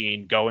urgency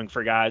in going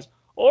for guys.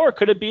 Or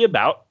could it be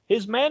about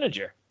his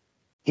manager?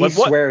 He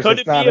swears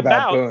it's not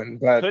about Boone.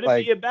 But could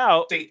it be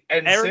about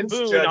Aaron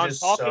Boone on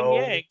Talking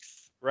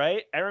Yanks,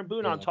 right? Aaron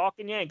Boone on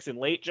Talking Yanks in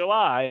late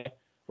July,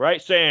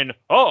 right? Saying,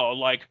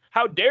 like,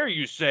 how dare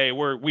you say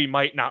we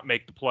might not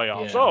make the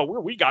playoffs? Yeah.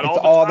 We got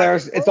all the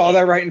time. It's all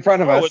there right in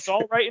front of us. It's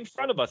all right in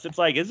front of us. It's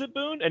like, is it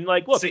Boone? And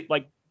like, look,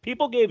 like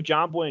people gave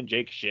John Boy and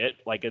Jake shit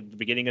like at the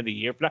beginning of the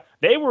year.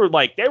 They were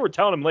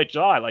telling him late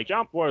July, like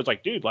John Boy was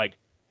like, dude, like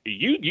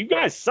you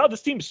guys suck.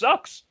 This team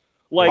sucks.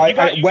 Like,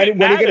 when are you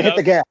gonna hit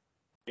the gas?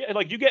 Yeah,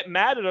 like you get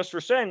mad at us for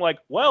saying like,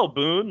 well,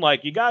 Boone,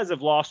 like you guys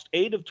have lost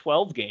 8 of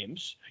 12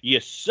 games. You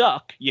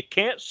suck. You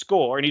can't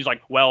score. And he's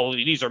like, well,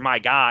 these are my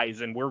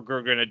guys, and we're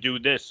gonna do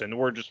this, and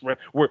we're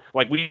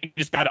like, we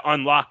just got to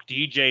unlock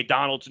DJ,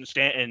 Donaldson,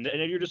 Stanton,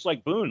 and you're just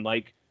like, Boone,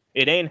 like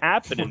it ain't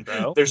happening,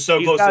 bro. They're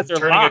so close to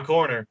turning a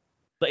corner.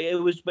 Like it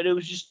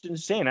was just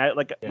insane.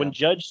 When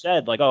Judge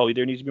said like, oh,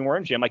 there needs to be more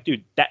energy, I'm like,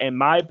 dude, that in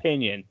my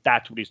opinion,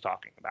 that's what he's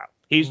talking about.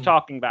 He's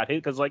talking about his,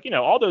 because like,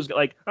 all those,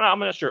 like, I'm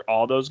not sure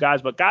all those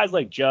guys, but guys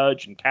like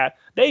Judge and Cat,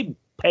 they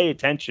pay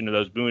attention to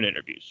those Boone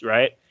interviews,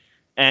 right?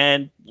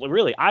 And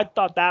really, I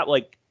thought that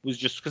like was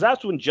just because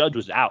that's when Judge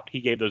was out.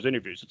 He gave those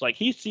interviews. It's like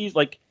he sees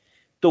like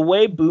the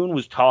way Boone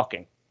was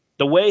talking,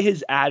 the way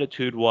his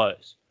attitude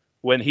was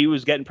when he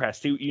was getting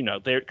pressed.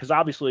 Because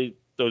obviously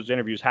those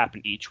interviews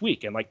happen each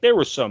week, and like there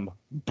were some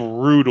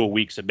brutal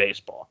weeks of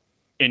baseball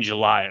in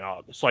July and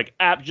August, like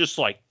just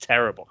like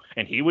terrible.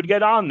 And he would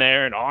get on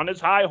there and on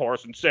his high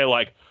horse and say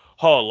like,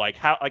 like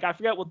how, like I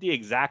forget what the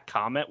exact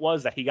comment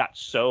was that he got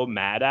so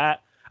mad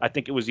at. I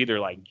think it was either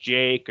like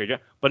Jake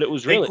but it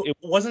was really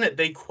wasn't it.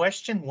 They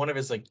questioned one of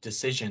his like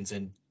decisions,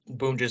 and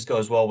Boone just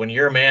goes, well, when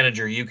you're a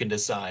manager, you can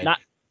decide.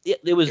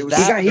 it was It was-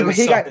 that. It was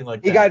something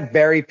like he that. got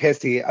very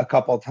pissy a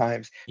couple of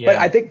times. Yeah. But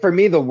I think for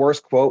me the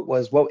worst quote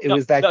was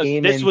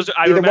game this in was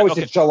I either remember. what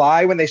was it,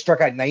 July, when they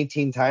struck out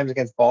 19 times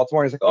against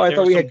Baltimore. He's like, I There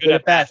thought was we some had good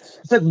at bats.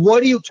 It's like,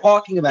 what are you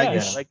talking about?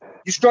 Yeah, Yeah.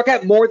 You struck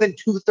out more than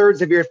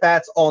 2/3 of your at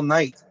bats all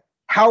night.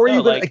 How are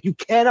you going to, you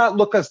cannot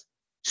look us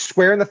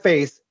square in the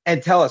face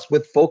and tell us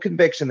with full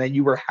conviction that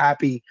you were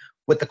happy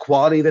with the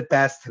quality of at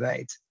bats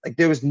tonight. Like,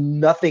 there was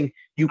nothing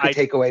you could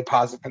take away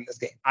positive from this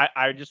game.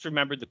 I just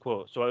remembered the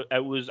quote. So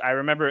I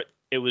remember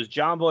it was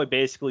John Boy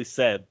basically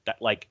said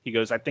that, like, he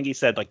goes, I think he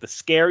said, like, the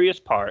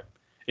scariest part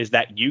is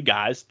that you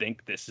guys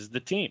think this is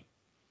the team.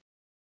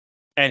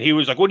 And he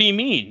was like, what do you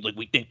mean? Like,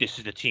 we think this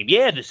is the team.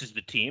 Yeah, this is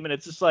the team. And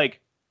it's just like,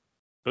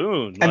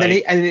 boom. And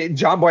then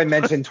John Boy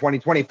mentioned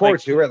 2024 like,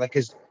 too, right? Like,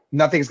 because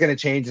nothing's going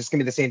to change. It's going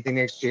to be the same thing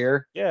next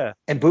year. Yeah.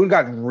 And Boone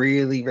got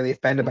really, really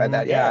offended by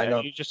that. Yeah, I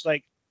know. You just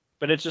like,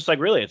 but it's just like,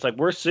 really, it's like,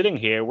 we're sitting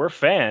here, we're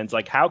fans.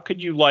 Like, how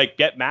could you like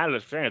get mad at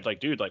us fans? Like,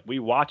 dude, like, we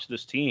watch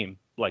this team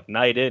like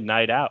night in,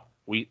 night out.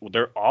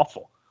 They're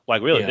awful.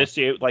 Like, really, this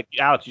year, like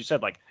Alex, you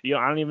said, like, I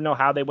don't even know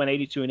how they went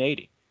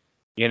 82-80,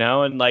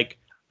 and like,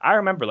 I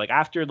remember, like,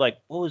 after, like,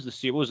 what was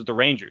it, the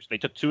Rangers? They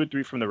took 2 or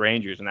 3 from the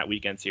Rangers in that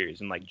weekend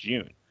series in like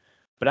June.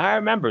 But I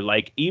remember,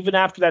 like, even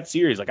after that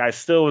series, like, I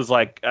still was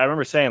like, I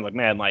remember saying, like,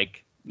 man,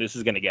 like, this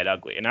is going to get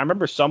ugly. And I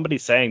remember somebody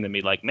saying to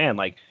me, like, man,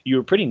 like, you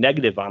were pretty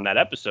negative on that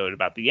episode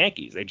about the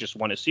Yankees. They just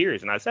won a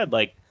series. And I said,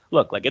 like,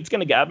 look, like, it's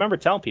going to get, I remember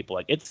telling people,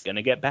 like, it's going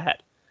to get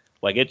bad.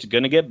 Like, it's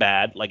going to get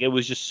bad. Like, it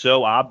was just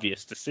so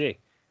obvious to see.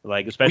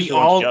 Like, especially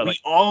we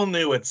all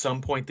knew at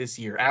some point this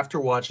year, after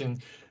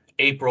watching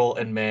April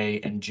and May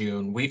and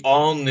June, we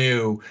all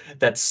knew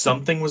that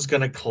something was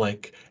going to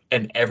click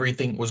and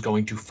everything was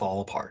going to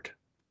fall apart.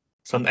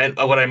 And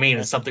what I mean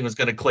is something was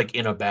going to click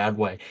in a bad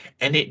way.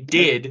 And it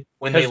did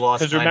when they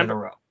lost 9 in a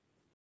row.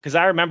 Because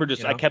I remember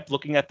I kept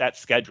looking at that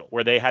schedule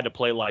where they had to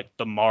play like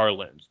the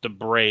Marlins, the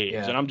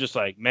Braves, and I'm just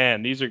like,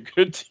 man, these are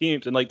good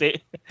teams. And like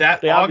they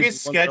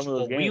August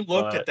schedule, games, we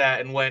looked at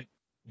that and went,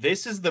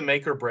 this is the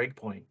make or break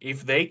point.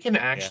 If they can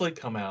actually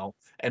come out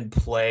and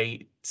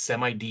play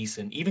semi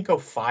decent, even go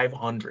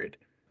 500,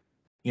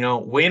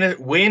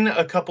 win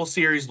a couple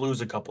series,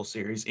 lose a couple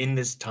series in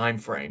this time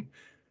frame,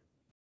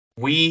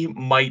 we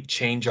might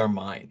change our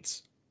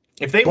minds.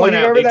 If they went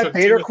out, remember that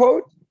Bader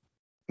quote?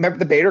 Remember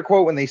the Bader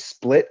quote when they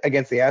split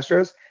against the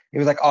Astros? He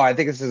was like, "Oh, I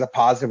think this is a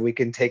positive we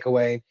can take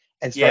away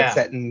and start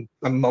setting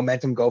a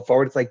momentum go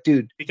forward." It's like,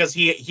 dude, because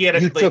he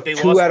had took they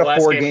 2 lost out the of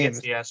 4 game games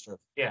against the Astros.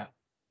 Yeah,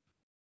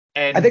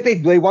 and I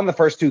think they won the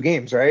first 2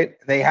 games, right?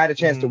 They had a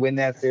chance to win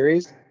that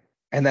series,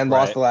 and then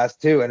lost the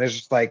last 2. And it's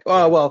just like,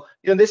 oh well,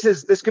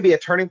 this could be a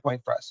turning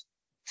point for us.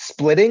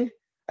 Splitting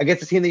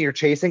against a team that you're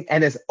chasing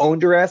and has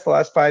owned your ass the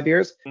last 5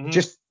 years,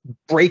 just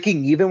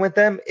breaking even with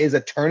them is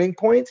a turning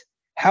point.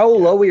 How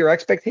low were your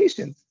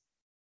expectations?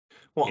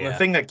 Well, the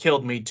thing that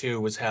killed me too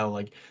was how,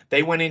 like,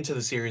 they went into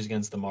the series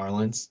against the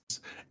Marlins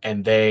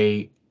and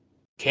they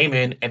came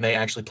in and they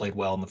actually played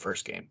well in the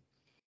first game.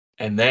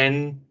 And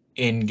then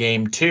in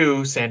game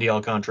 2, Sandy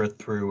Alcantara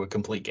threw a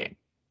complete game.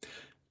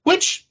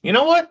 Which, you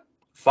know what?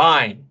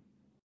 Fine.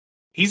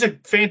 He's a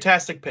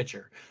fantastic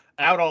pitcher.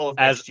 Out all of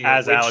next year.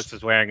 As Alex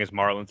is wearing his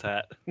Marlins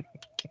hat.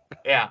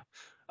 Yeah.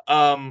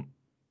 And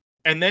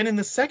then in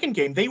the second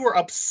game, they were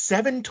up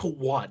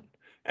 7-1.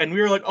 And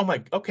we were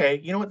like, okay,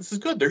 you know what? This is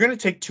good. They're going to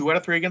take 2 out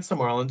of 3 against the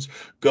Marlins,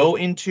 go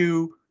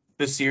into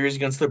the series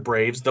against the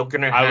Braves. They're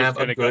going to have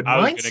a good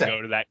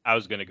mindset. I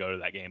was going to go to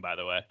that game, by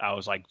the way. I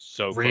was like,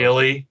 so close.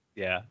 Really?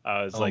 Yeah.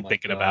 I was like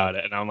thinking about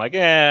it. And I'm like,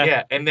 yeah.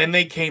 Yeah. And then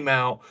they came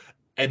out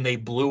and they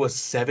blew a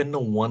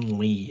 7-1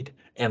 lead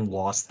and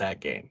lost that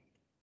game.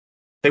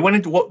 They went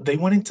into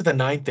the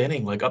 9th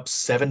inning, like up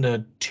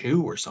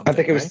 7-2 or something. I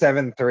think it was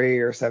 7-3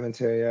 or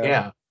 7-2.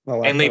 Yeah.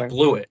 And they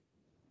blew it.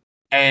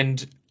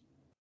 And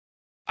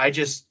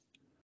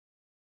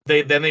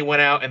they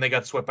went out and they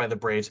got swept by the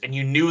Braves, and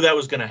you knew that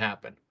was going to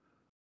happen.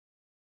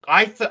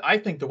 I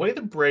think the way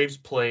the Braves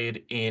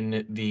played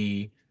in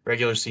the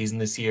regular season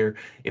this year,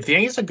 if the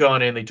Yankees had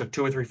gone in, they took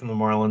 2 or 3 from the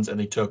Marlins, and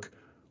they took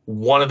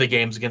one of the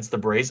games against the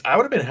Braves, I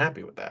would have been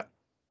happy with that.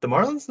 The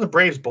Marlins and the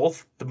Braves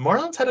the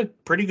Marlins had a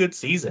pretty good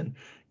season,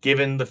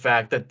 given the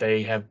fact that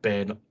they have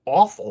been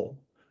awful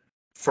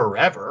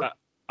forever.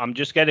 I'm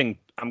getting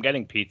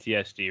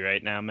PTSD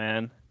right now,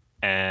 man,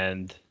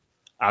 and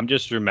I'm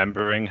just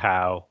remembering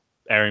how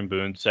Aaron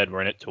Boone said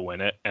we're in it to win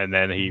it, and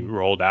then he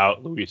rolled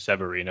out Luis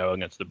Severino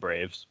against the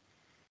Braves.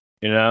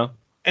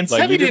 And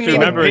Sevy didn't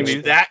even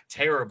pitch that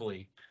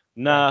terribly.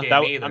 But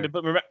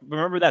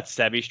remember that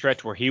Sevy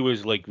stretch where he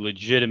was like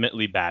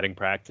legitimately batting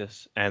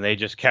practice, and they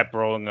just kept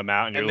rolling him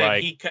out, and you're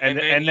like, and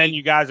then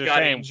you guys are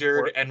saying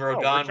injured, and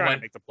Rodon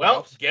went,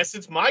 well, guess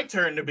it's my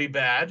turn to be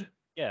bad.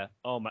 Yeah.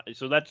 Oh my.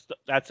 So that's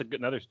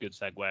another good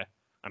segue.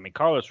 I mean,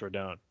 Carlos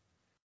Rodon.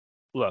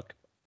 Look,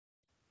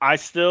 I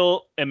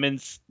still am in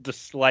the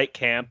slight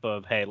camp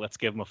of, hey, let's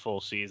give him a full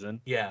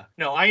season. Yeah.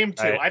 No, I am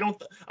too. Right.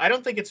 I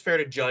don't think it's fair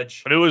to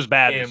judge. But it was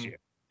bad this year.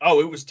 Oh,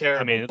 it was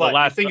terrible. I mean,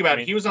 but think about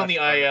it. He was on the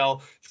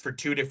IL for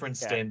 2 different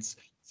stints.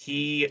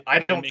 I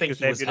don't Make think his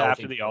he was debut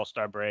healthy after the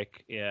All-Star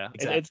break. Yeah,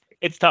 Exactly.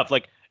 it's tough.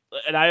 Like,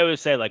 and I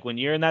always say, like, when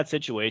you're in that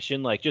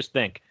situation, like, just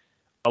think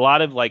a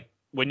lot of like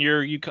when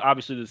you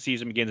obviously the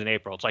season begins in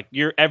April. It's like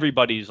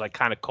everybody's like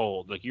kind of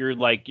cold. Like you're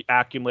like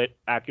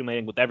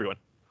accumulating with everyone.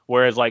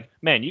 Whereas like,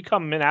 man, you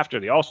come in after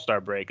the All-Star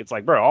break, it's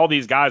like, bro, all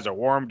these guys are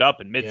warmed up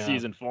in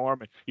mid-season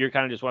form, and you're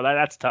kind of just, well,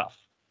 that's tough,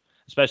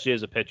 especially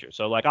as a pitcher.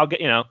 So like,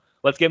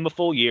 let's give him a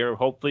full year.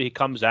 Hopefully he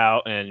comes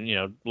out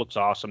and looks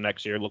awesome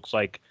next year. Looks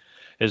like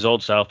his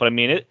old self. But I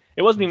mean, it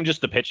wasn't even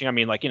just the pitching. I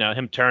mean, like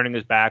him turning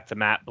his back to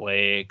Matt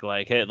Blake,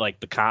 like hit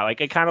like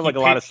it kind of like a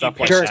lot of stuff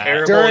like pitched that.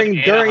 terrible during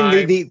in during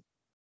Anaheim. the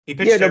He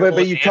pitched yeah, no, terrible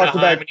but in you talked Anaheim,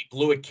 about and he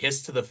blew a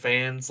kiss to the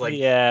fans. Like,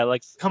 yeah,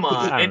 like come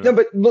on. I don't no,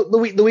 know.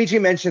 but Luigi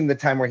mentioned the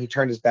time where he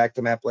turned his back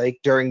to Matt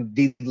Blake during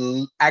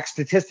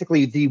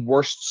statistically the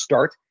worst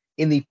start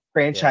in the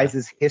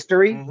franchise's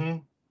history. Mm-hmm.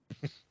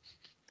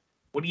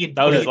 What are you?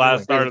 That was What are his you last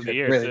doing? start Really of the true,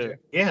 year really too. true.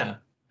 Yeah.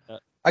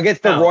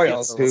 Against the No,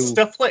 Royals, who it's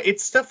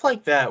stuff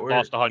like that where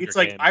Lost 100 it's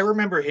like games. I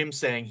remember him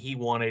saying he's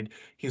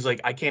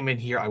like, I came in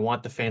here, I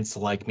want the fans to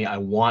like me, I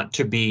want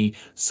to be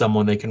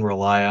someone they can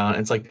rely on.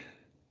 It's like,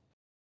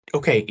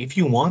 okay, if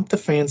you want the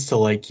fans to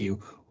like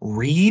you,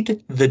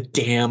 read the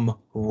damn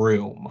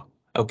room.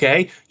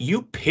 Okay?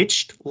 You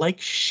pitched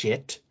like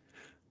shit,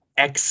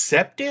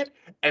 accept it,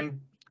 and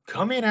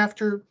come in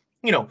after,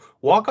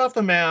 walk off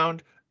the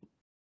mound,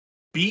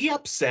 be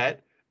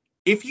upset.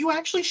 If he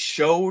actually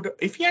showed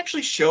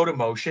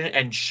emotion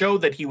and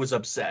showed that he was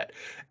upset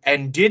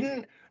and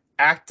didn't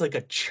act like a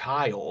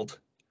child,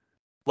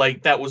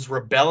 like that was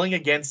rebelling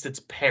against its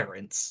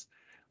parents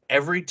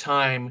every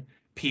time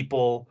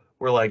people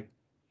were like,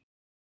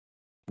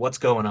 what's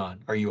going on?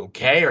 Are you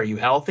okay? Are you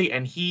healthy?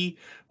 And he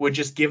would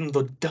just give them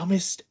the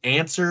dumbest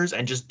answers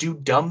and just do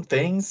dumb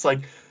things. Like,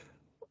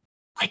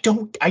 I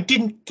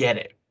didn't get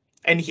it.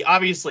 And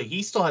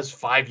he still has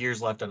 5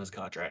 years left on his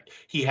contract.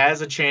 He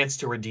has a chance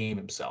to redeem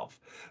himself.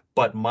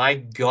 But my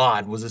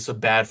God, was this a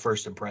bad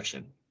first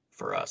impression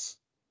for us?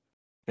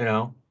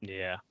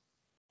 Yeah.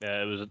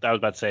 I was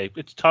about to say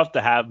it's tough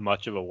to have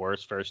much of a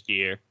worse first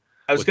year.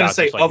 I was going to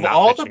say just, like, of not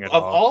all pitching the at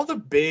of all. all the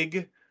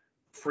big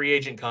free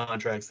agent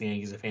contracts the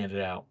Yankees have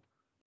handed out,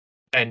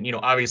 and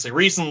obviously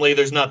recently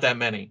there's not that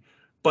many,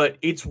 but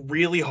it's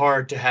really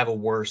hard to have a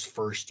worse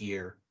first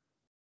year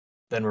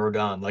than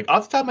Rodon. Like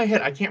off the top of my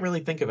head, I can't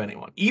really think of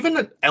anyone. Even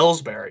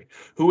Ellsbury,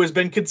 who has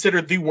been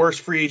considered the worst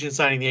free agent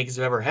signing the Yankees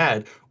have ever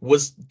had,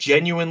 was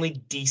genuinely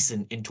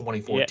decent in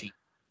 2014.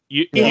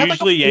 Yeah. He had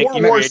like a Usually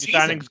Yankee 4 WAR free agent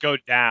season. signings go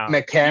down.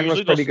 McCann was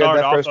Usually they'll pretty good start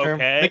that off first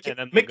term. okay and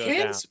then they'll go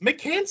down.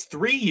 McCann's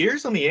 3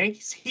 years on the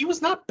Yankees, he was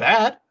not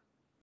bad.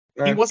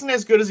 He Right. wasn't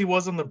as good as he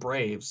was on the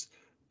Braves,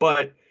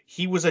 but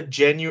he was a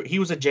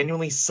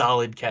genuinely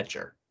solid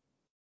catcher.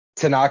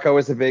 Tanaka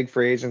was a big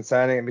free agent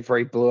signing before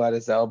he blew out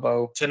his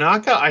elbow.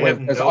 Tanaka,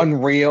 was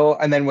unreal,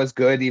 and then was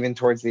good even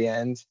towards the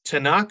end.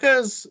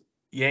 Tanaka's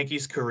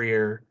Yankees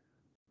career,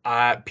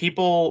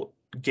 people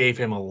gave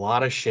him a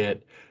lot of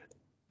shit,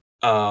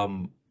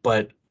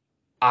 but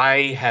I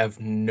have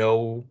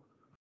no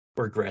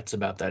regrets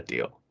about that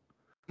deal.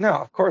 No,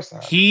 of course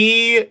not.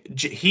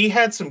 He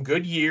had some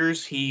good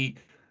years. He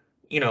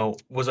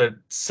was a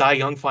Cy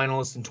Young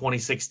finalist in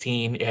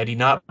 2016. Had he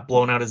not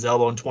blown out his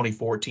elbow in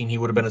 2014, he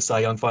would have been a Cy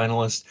Young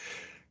finalist.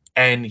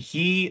 And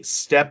he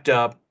stepped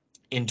up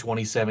in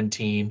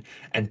 2017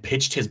 and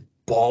pitched his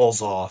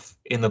balls off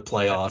in the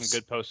playoffs.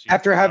 Some good postseason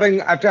after having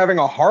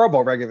a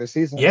horrible regular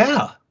season.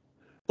 Yeah.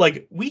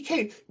 Like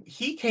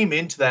he came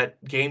into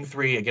that game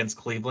 3 against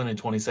Cleveland in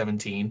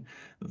 2017,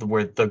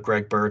 where the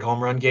Greg Bird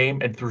home run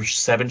game, and threw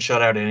 7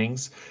 shutout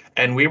innings.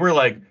 And we were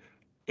like,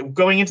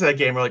 going into that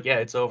game, we're like, yeah,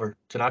 it's over.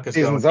 Tanaka's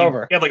Season's going.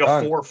 over. He had like a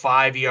Done.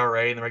 4.5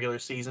 ERA in the regular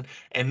season,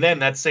 and then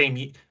that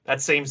same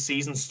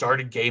season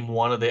started game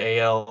 1 of the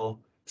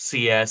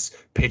ALCS,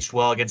 pitched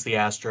well against the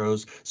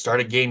Astros,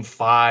 started game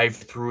 5,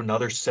 threw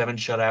another 7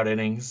 shutout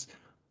innings.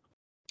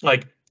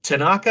 Like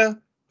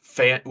Tanaka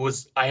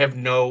I have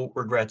no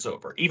regrets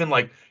over. Even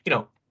like,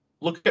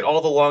 look at all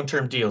the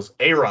long-term deals.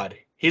 A-Rod,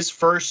 his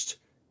first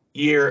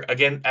year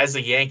again as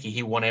a Yankee,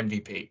 he won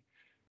MVP.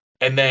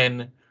 And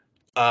then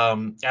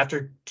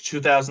after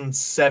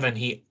 2007,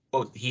 he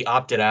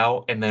opted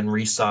out and then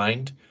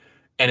re-signed.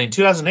 And in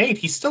 2008,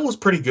 he still was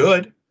pretty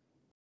good.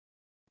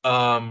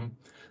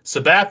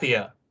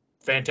 Sabathia,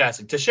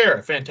 fantastic.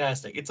 Teixeira,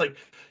 fantastic. It's like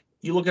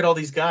you look at all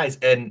these guys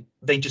and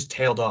they just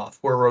tailed off.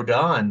 Where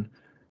Rodon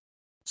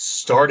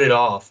started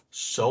off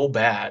so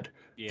bad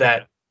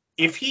that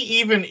if he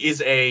even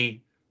is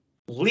a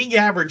league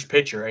average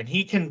pitcher and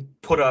he can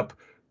put up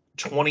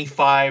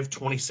 25,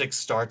 26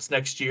 starts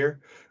next year,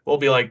 we'll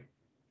be like,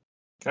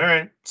 all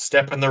right,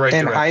 step in the right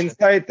direction. In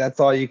hindsight,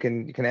 that's all you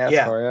can ask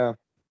for, yeah.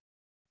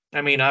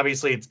 I mean,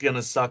 obviously it's going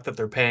to suck that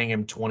they're paying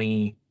him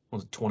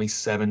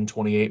 27,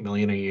 28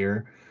 million a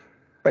year.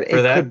 But it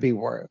could be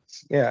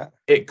worse. Yeah.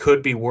 It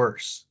could be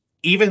worse.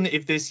 Even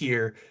if this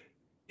year,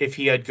 if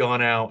he had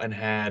gone out and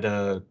had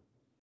a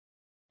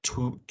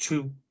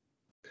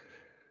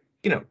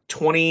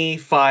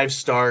 25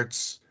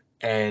 starts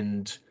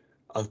and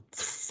a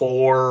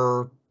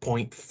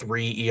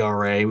 .3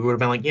 ERA, we would have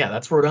been like, yeah,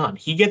 that's Rodon.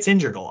 He gets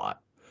injured a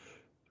lot.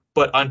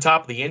 But on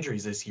top of the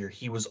injuries this year,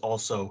 he was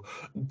also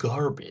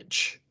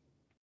garbage.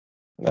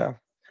 Yeah.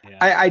 Yeah.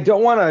 I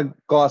don't want to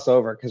gloss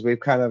over because we've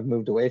kind of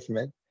moved away from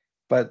it,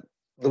 but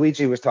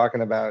Luigi was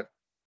talking about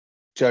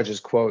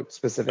Judge's quote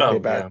specifically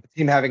about the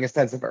team having a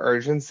sense of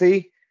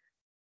urgency.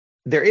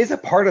 There is a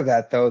part of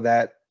that, though,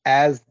 that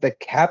as the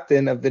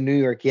captain of the New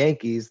York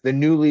Yankees, the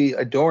newly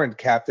adorned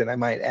captain, I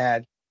might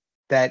add,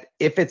 that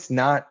if it's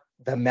not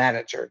the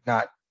manager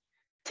not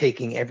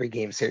taking every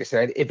game seriously,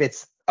 right? If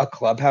it's a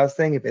clubhouse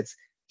thing, if it's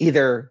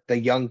either the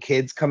young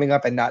kids coming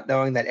up and not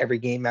knowing that every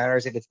game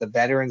matters, if it's the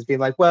veterans being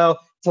like, well,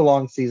 it's a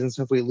long season,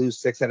 so if we lose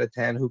 6 out of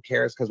 10, who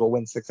cares? Because we'll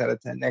win 6 out of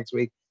 10 next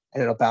week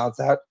and it'll balance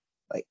out.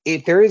 Like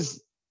if there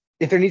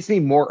needs to be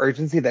more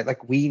urgency that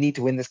like we need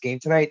to win this game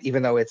tonight,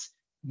 even though it's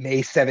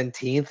May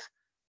 17th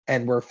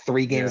and we're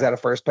 3 games out of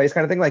first place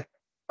kind of thing, like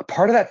a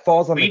part of that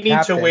falls on the captain. We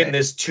need to win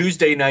this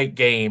Tuesday night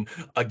game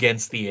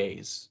against the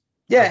A's.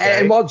 Yeah, okay?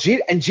 And while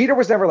Jeter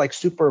was never like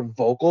super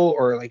vocal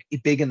or like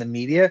big in the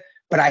media,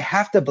 but I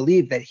have to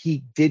believe that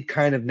he did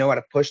kind of know how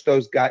to push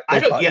those guys. I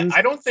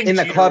don't think in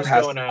the Jeter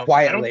clubhouse was going out,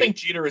 quietly. I don't think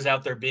Jeter was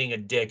out there being a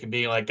dick and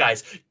being like,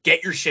 guys,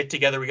 get your shit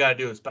together. We got to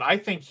do this. But I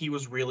think he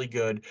was really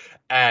good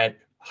at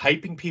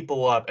hyping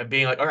people up and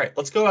being like, all right,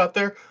 let's go out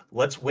there.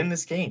 Let's win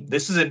this game.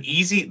 This is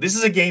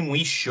a game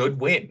we should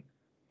win.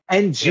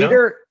 And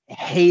Jeter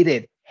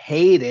hated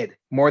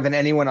more than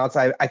anyone else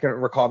I can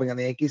recall being on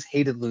the Yankees,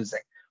 hated losing,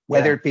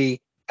 whether it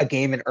be a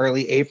game in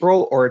early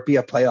April or it be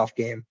a playoff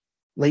game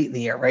late in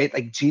the year, right?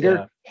 Like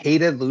Jeter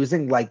hated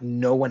losing like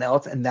no one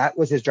else, and that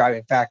was his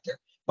driving factor.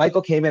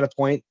 Michael came at a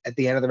point at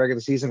the end of the regular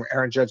season where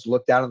Aaron Judge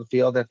looked down on the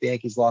field if the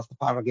Yankees lost the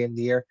final game of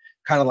the year,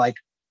 kind of like,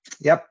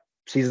 yep,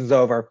 season's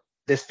over.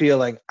 This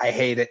feeling, I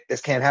hate it.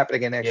 This can't happen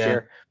again next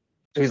year.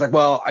 So he's like,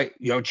 well,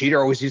 Jeter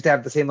always used to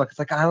have the same look. It's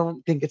like, I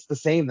don't think it's the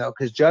same though,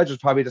 because Judge was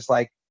probably just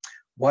like,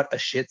 what a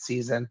shit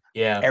season.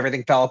 Yeah.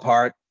 Everything fell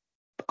apart.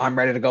 I'm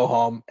ready to go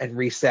home and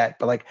reset.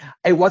 But like,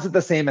 it wasn't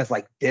the same as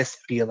like this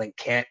feeling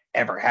can't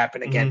ever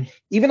happen again.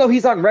 Even though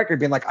he's on record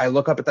being like, I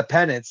look up at the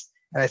pennants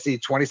and I see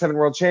 27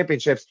 world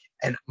championships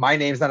and my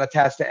name's not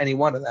attached to any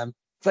one of them.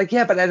 It's like,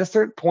 yeah, but at a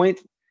certain point,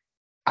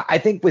 I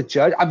think with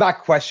Judge, I'm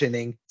not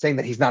questioning saying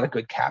that he's not a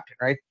good captain,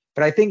 right?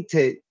 But I think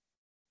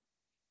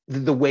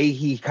the way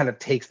he kind of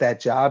takes that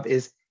job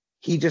is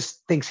he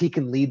just thinks he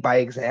can lead by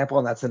example,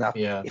 and that's enough.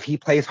 Yeah. If he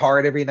plays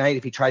hard every night,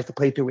 if he tries to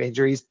play through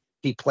injuries,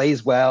 he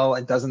plays well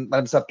and doesn't let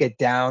himself get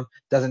down,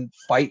 doesn't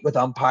fight with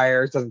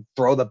umpires, doesn't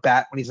throw the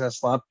bat when he's in a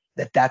slump,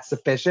 that's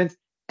sufficient.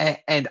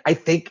 And I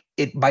think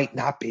it might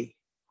not be.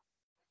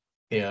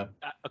 Yeah.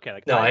 Okay.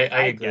 Like, no, I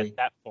agree. Get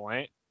that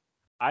point.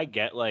 I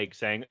get like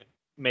saying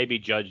maybe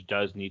Judge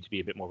does need to be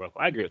a bit more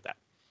vocal. I agree with that.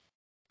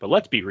 But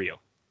let's be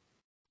real.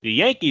 The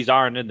Yankees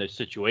aren't in this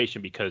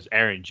situation because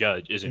Aaron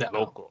Judge isn't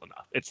vocal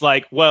enough. It's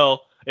like,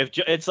 well, if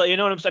it's like, you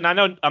know what I'm saying? I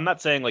know I'm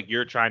not saying like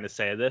you're trying to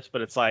say this,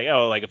 but it's like,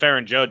 oh, like if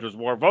Aaron Judge was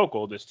more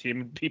vocal, this team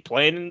would be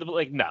playing in the,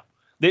 like, no.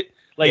 Even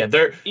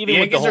the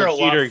Yankees are a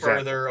lot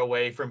further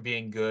away from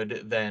being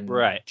good than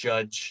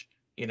Judge,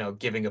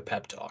 giving a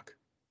pep talk.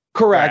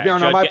 Correct. Right.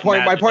 No.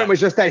 My point was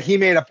just that he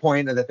made a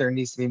point that there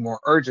needs to be more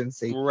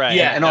urgency. Right.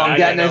 Yeah. And all I'm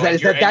getting is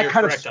that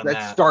kind of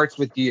that starts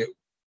with you.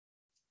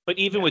 But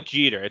even with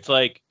Jeter, it's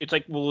like,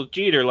 well, with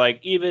Jeter,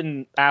 like,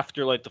 even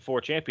after, like, the 4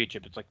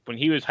 championship, it's like, when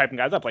he was hyping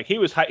guys up, like, he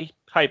was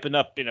hyping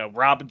up,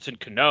 Robinson,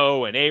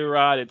 Cano, and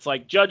A-Rod. It's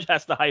like, Judge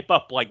has to hype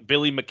up, like,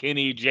 Billy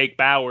McKinney, Jake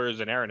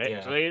Bowers, and Aaron Hicks.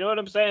 Yeah. So, you know what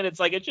I'm saying? It's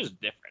like, it's just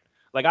different.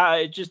 Like,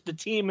 the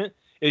team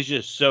is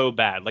just so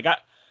bad. Like,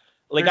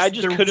 I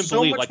just couldn't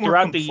believe, like,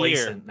 throughout the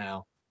year.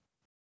 Now.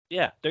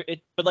 Yeah.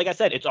 But like I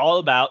said, it's all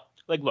about,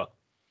 like, look,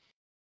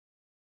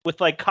 with,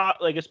 like,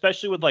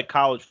 especially with, like,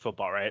 college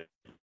football, right?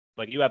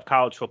 Like, you have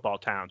college football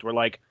towns where,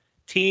 like,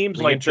 teams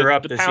we like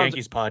interrupt this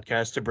Yankees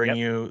podcast to bring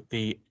you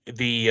the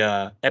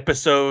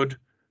episode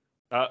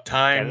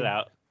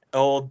time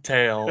old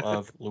tale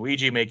of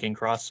Luigi making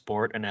cross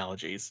sport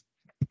analogies.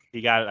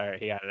 He got it. All right,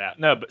 he got it out.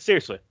 No, but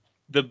seriously,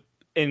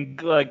 in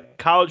like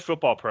college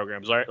football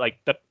programs, right? Like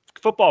the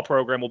football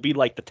program will be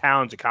like the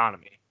town's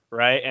economy,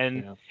 right?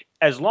 And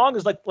as long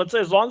as, like, let's say,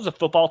 as long as the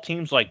football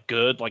team's like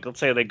good, like let's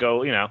say they go,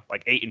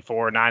 like 8-4,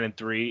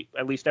 9-3,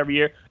 at least every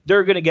year,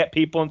 they're gonna get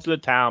people into the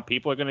town.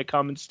 People are gonna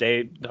come and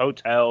stay at the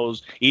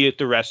hotels, eat at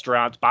the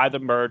restaurants, buy the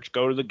merch,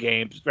 go to the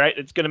games, right?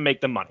 It's gonna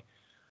make them money.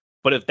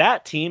 But if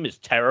that team is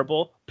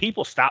terrible,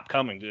 people stop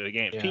coming to the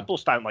games. Yeah. People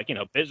stop, like,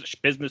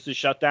 businesses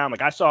shut down.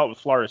 Like I saw it with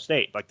Florida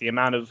State, like the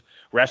amount of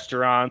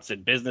restaurants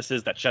and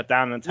businesses that shut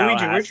down in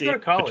Tallahassee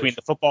between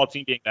the football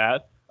team being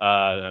bad.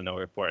 I don't know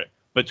where to report it.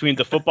 Between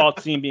the football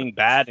team being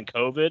bad and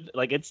COVID,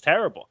 like, it's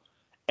terrible.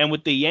 And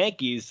with the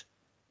Yankees,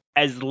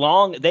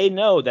 they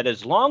know that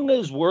as long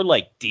as we're,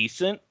 like,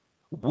 decent,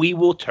 we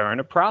will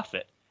turn a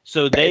profit.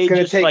 So they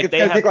it's gonna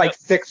take like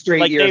 6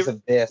 straight years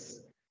of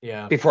this.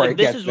 Yeah. Before it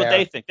gets this is what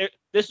they think.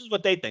 This is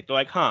what they think. They're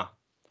like,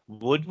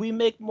 would we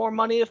make more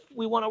money if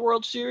we won a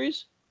World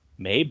Series?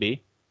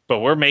 Maybe. But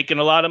we're making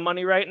a lot of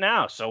money right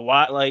now. So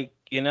why, like,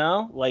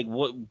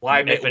 what?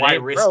 Why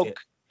risk it?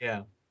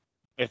 Yeah.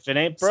 If it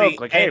ain't broke, See,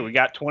 like, hey, we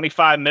got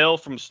 25 mil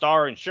from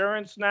Star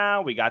Insurance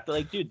now. We got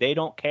dude, they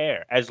don't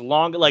care. As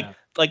long like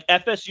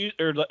FSU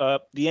or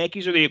the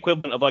Yankees are the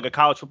equivalent of like a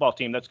college football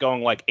team that's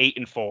going like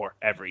 8-4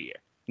 every year,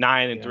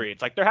 9-3.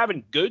 It's like they're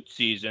having good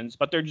seasons,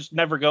 but they're just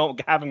never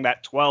having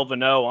that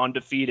 12-0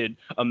 undefeated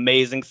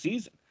amazing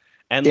season.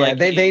 And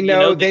they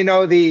know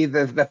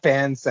the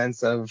fan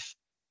sense of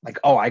like,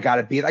 oh, I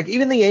gotta be like,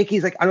 even the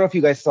Yankees. Like, I don't know if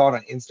you guys saw it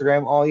on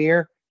Instagram all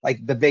year.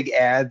 Like the big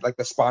ad, like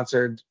the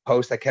sponsored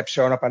post that kept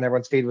showing up on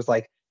everyone's feed was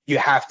like, you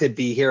have to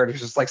be here. There's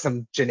just like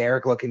some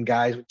generic looking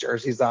guys with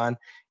jerseys on.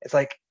 It's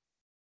like,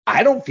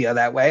 I don't feel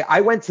that way.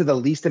 I went to the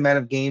least amount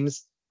of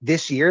games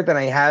this year than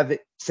I have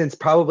since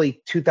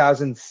probably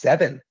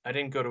 2007. I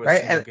didn't go to a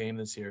single game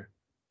this year.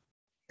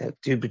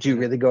 Dude, but you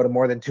really go to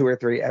more than 2 or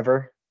 3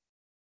 ever?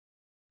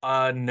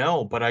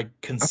 No, but I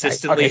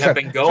consistently have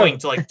been going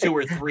to like 2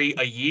 or 3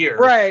 a year.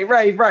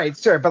 Right.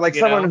 Sure. But like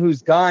someone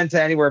who's gone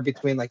to anywhere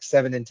between like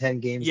 7 and 10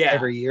 games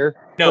every year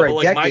for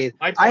a decade,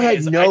 I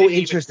had no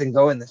interest in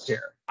going this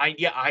year.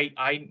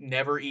 I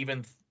never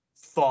even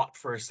thought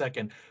for a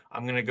second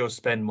I'm gonna go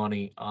spend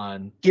money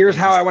on. Here's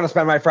how I want to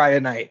spend my Friday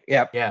night.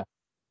 Yep. Yeah.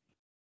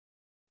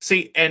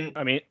 See, and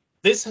I mean,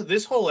 this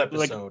whole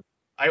episode,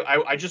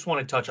 I just want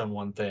to touch on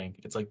one thing.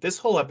 It's like this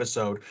whole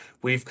episode,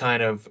 we've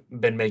kind of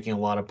been making a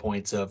lot of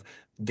points of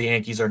the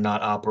Yankees are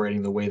not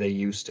operating the way they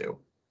used to.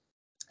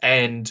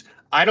 And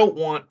I don't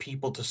want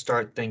people to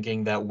start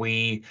thinking that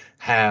we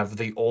have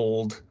the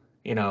old,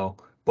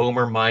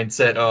 boomer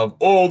mindset of,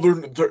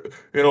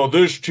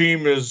 this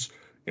team is,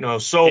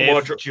 so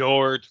much.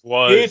 George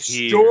was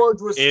here.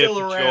 George was still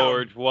around.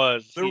 George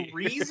was the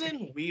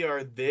reason we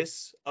are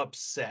this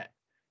upset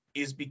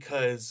is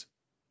because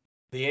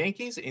the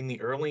Yankees in the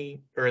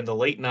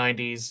late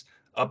 90s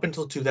up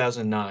until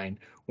 2009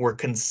 were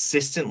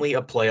consistently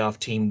a playoff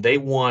team. They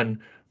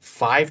won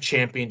 5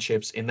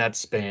 championships in that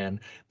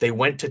span. They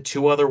went to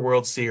 2 other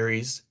World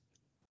Series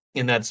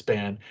in that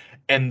span,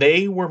 and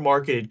they were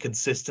marketed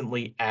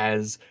consistently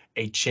as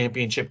a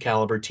championship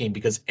caliber team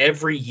because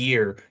every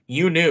year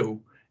you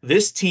knew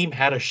this team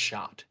had a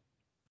shot.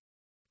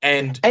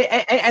 And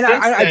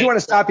I do want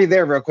to stop you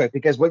there real quick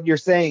because what you're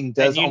saying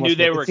does you almost knew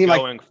they were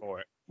going for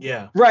it.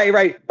 Yeah.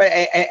 Right. But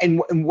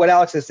and what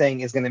Alex is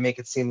saying is going to make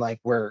it seem like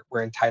we're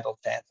entitled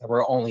fans and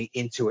we're only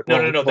into it. No.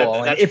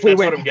 If we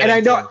win, and I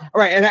know,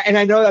 right, and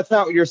I know that's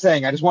not what you're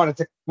saying. I just wanted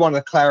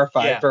to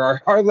clarify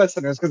for our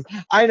listeners because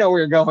I know where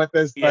you're going with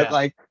this, but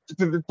like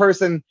the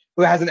person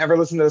who hasn't ever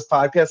listened to this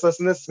podcast,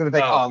 listen to this is going to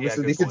think,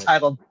 listen to these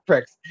entitled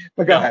pricks.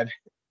 But go ahead.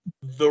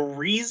 The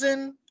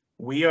reason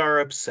we are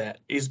upset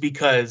is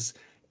because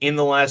in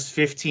the last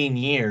 15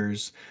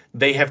 years,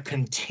 they have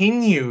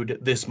continued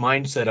this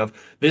mindset of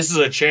this is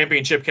a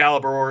championship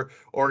caliber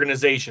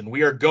organization.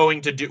 We are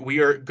going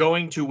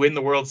to win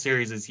the World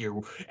Series this year.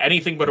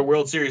 Anything but a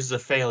World Series is a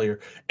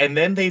failure. And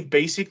then they've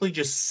basically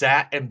just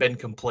sat and been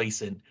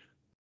complacent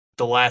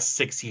the last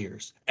 6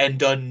 years and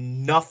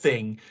done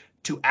nothing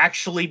to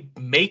actually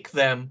make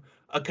them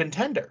a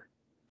contender.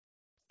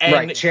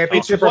 And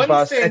championship or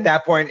bust at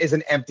that point is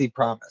an empty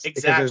promise.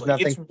 Exactly. Because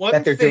there's nothing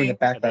that they're doing to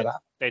back that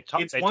up.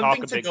 It's one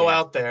thing to go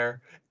out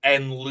there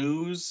and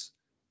lose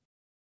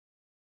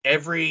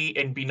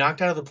and be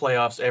knocked out of the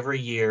playoffs every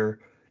year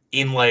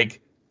in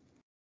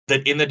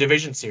the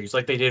division series,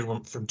 like they did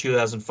from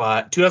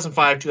 2005,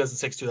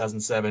 2006,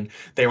 2007.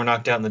 They were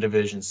knocked out in the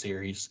division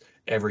series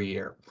every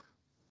year.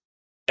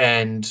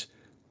 And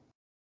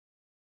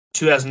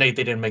 2008,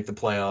 they didn't make the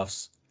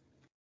playoffs.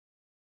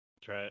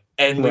 That's right.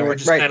 And we were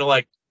just kind of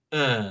like,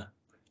 our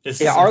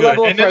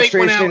level of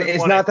frustration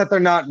is not that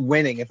they're not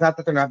winning. It's not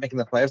that they're not making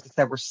the playoffs. It's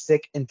that we're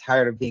sick and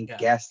tired of being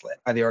gaslit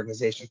by the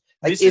organization.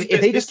 Like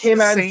if they just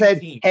came out and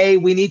said, hey,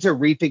 we need to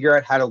refigure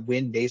out how to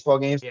win baseball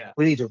games.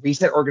 We need to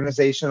reset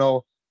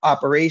organizational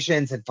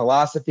operations and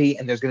philosophy.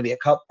 And there's going to be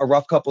a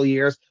rough couple of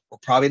years. We're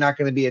probably not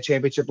going to be a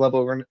championship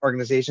level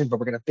organization, but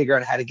we're going to figure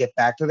out how to get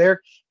back to there.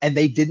 And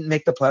they didn't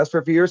make the playoffs for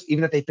a few years,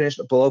 even if they finished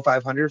below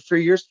 500 for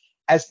years.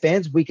 As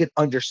fans, we could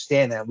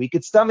understand that. We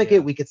could stomach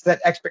it. We could set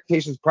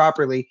expectations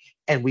properly,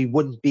 and we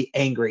wouldn't be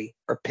angry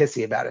or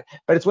pissy about it.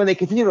 But it's when they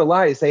continue to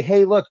lie to say,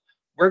 hey, look,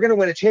 we're going to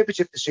win a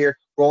championship this year,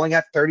 rolling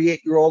out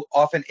 38-year-old,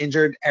 often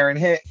injured Aaron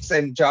Hicks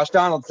and Josh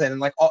Donaldson.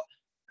 And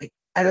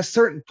at a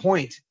certain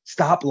point,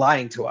 stop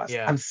lying to us.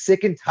 I'm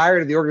sick and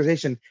tired of the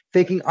organization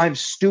thinking I'm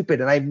stupid,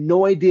 and I have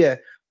no idea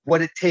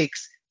what it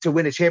takes to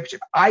win a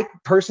championship. I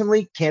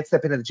personally can't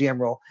step into the GM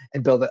role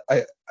and build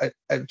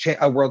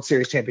a World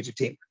Series championship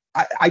team.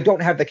 I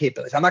don't have the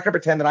capabilities. I'm not going to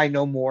pretend that I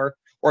know more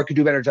or could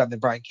do a better job than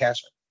Brian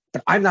Cashman.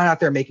 But I'm not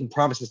out there making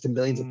promises to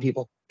millions of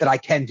people that I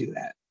can do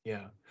that.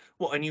 Yeah.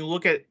 Well, and you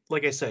look at,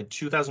 like I said,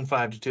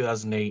 2005 to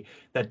 2008,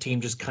 that team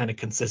just kind of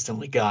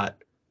consistently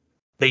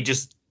they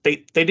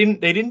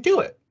didn't do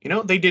it.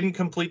 They didn't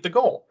complete the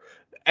goal.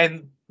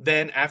 And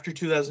then after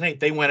 2008,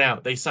 they went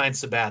out. They signed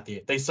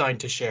Sabathia. They signed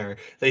Teixeira.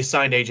 They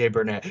signed AJ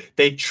Burnett.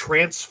 They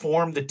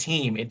transformed the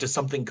team into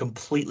something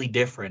completely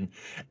different,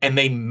 and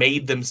they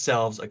made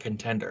themselves a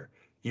contender.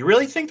 You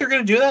really think they're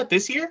going to do that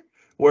this year?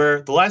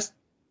 Where the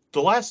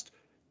last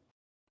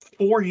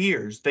 4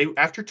 years,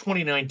 after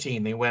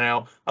 2019, they went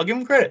out. I'll give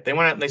them credit. They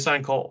went out and they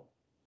signed Cole.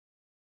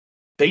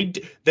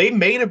 They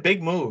made a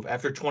big move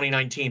after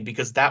 2019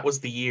 because that was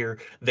the year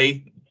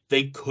they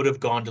could have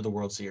gone to the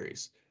World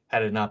Series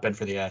had it not been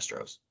for the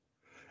Astros.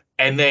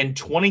 And then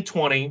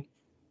 2020,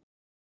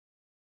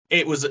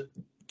 it was a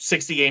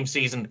 60-game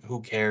season.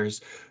 Who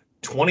cares?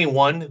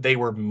 21, they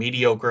were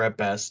mediocre at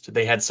best.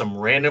 They had some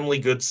randomly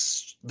good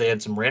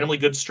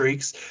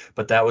streaks,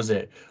 but that was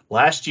it.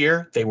 Last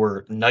year, they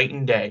were night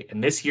and day,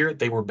 and this year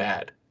they were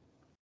bad.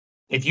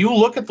 If you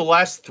look at the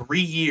last 3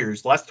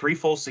 years, last 3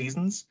 full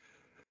seasons,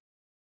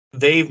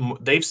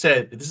 they've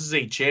said this is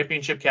a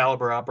championship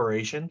caliber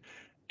operation,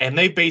 and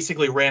they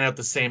basically ran out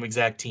the same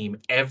exact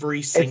team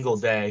every single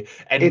day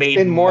and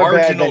made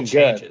marginal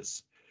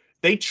changes.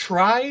 They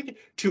tried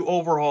to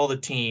overhaul the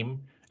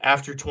team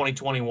after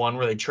 2021,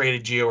 where they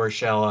traded Gio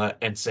Urshela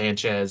and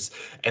Sanchez,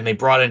 and they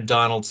brought in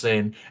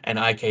Donaldson and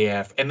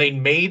IKF, and they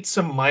made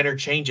some minor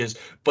changes,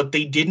 but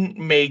they didn't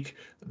make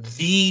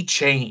the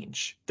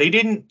change. They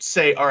didn't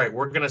say, all right,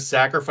 we're going to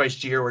sacrifice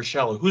Gio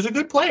Urshela, who's a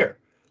good player.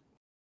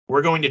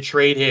 We're going to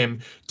trade him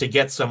to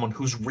get someone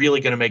who's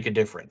really going to make a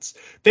difference.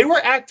 They were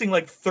acting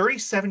like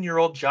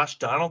 37-year-old Josh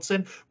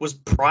Donaldson was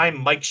prime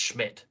Mike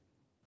Schmidt.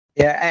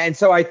 Yeah, and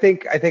so I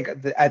think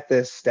at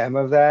the stem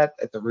of that,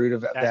 at the root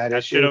of that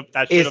issue,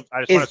 I just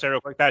want to say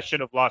real quick, that should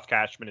have lost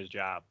Cashman his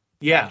job.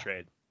 Yeah,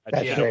 trade.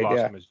 That should have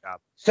lost him his job.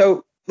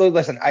 So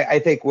listen, I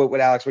think what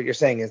Alex, what you're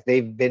saying is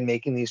they've been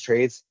making these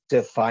trades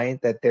to find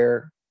that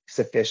they're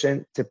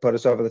sufficient to put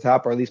us over the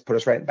top, or at least put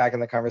us right back in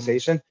the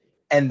conversation.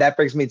 Mm-hmm. And that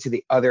brings me to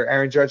the other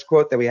Aaron Judge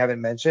quote that we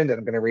haven't mentioned, and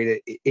I'm going to read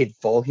it in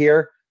full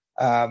here.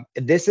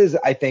 This is,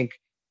 I think,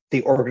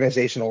 the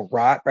organizational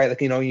rot, right?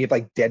 Like, you have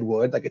like dead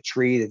wood, like a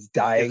tree that's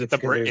dying. Is it the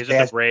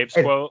Braves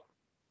quote?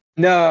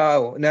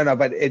 No,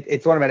 but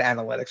it's one about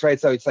analytics, right?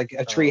 So it's like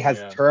a tree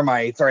has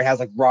termites, or it has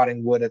like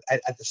rotting wood at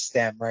the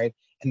stem, right?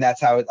 And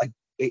that's how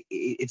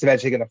it's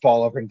eventually going to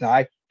fall over and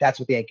die. That's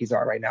what the Yankees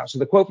are right now. So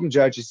the quote from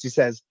Judge is, he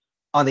says,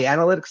 on the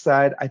analytics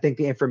side, I think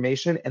the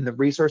information and the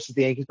resources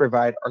the Yankees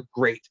provide are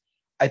great.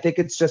 I think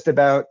it's just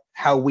about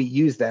how we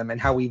use them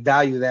and how we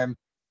value them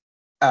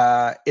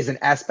is an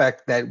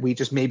aspect that we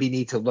just maybe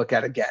need to look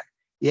at again.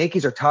 The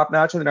Yankees are top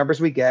notch in the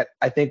numbers we get.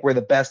 I think we're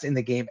the best in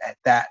the game at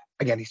that.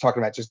 Again, he's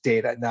talking about just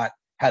data, not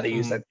how they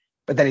use it.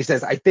 But then he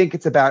says, I think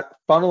it's about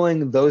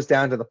funneling those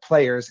down to the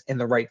players in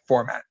the right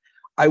format.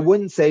 I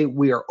wouldn't say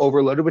we are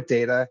overloaded with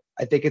data.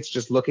 I think it's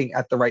just looking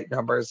at the right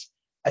numbers.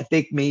 I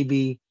think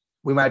maybe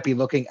we might be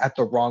looking at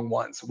the wrong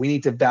ones. We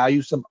need to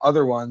value some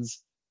other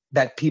ones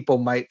that people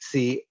might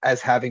see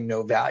as having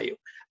no value.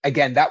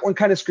 Again, that one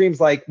kind of screams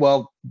like,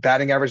 well,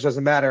 batting average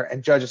doesn't matter.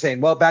 And Judge is saying,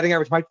 well, batting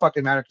average might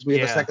fucking matter because we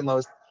have the second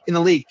lowest in the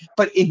league.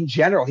 But in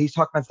general, he's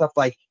talking about stuff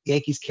like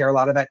Yankees care a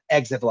lot about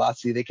exit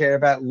velocity. They care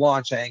about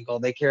launch angle.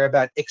 They care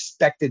about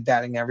expected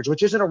batting average,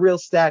 which isn't a real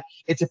stat.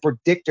 It's a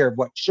predictor of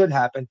what should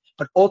happen.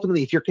 But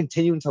ultimately, if you're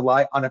continuing to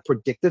rely on a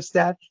predictive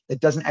stat that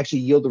doesn't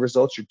actually yield the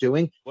results you're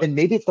doing, then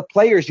maybe it's the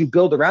players you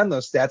build around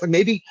those stats. Like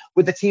maybe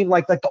with a team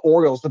like the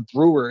Orioles, the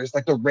Brewers,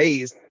 like the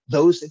Rays,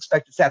 those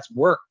expected stats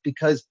work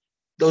because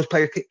those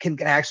players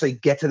can actually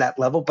get to that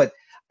level. But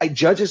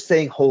Judge is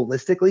saying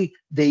holistically,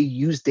 they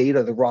use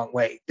data the wrong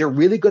way. They're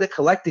really good at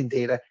collecting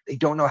data. They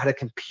don't know how to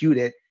compute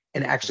it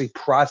and actually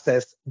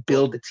process,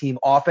 build a team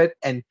off it,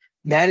 and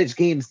manage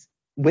games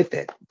with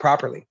it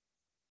properly.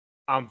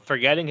 I'm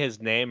forgetting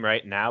his name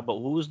right now, but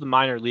who was the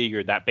minor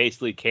leaguer that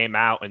basically came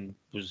out and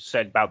was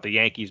said about the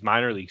Yankees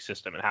minor league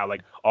system and how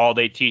like all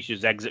they teach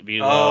is exit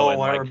velo? Oh,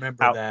 and, I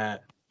remember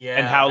that. Yeah,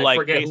 and how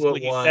like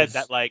basically he said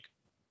that like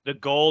the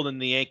goal in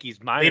the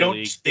Yankees minor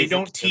league, they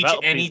don't teach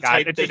any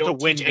type. They don't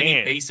teach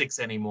any basics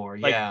anymore.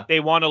 Like, they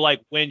want to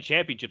like win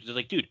championships. It's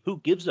like, dude, who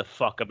gives a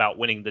fuck about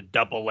winning the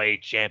AA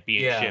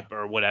championship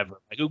or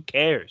whatever? Like, who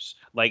cares?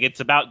 Like,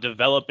 it's about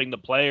developing the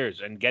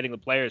players and getting the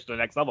players to the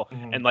next level.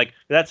 Mm-hmm. And like,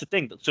 that's the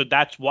thing. So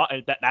that's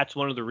why that's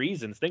one of the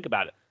reasons. Think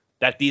about it.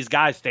 That these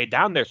guys stay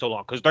down there so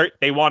long because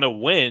they want to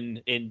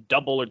win in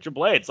double or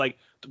AAA. It's like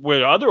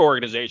with other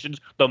organizations,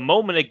 the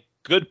moment a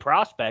good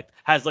prospect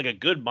has like a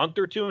good month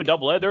or two in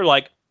AA, they're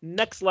like,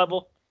 next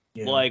level.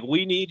 Like,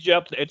 we need you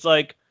up. It's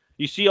like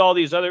you see all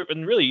these other,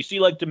 and really you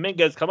see like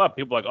Dominguez come up.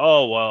 People are like,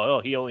 oh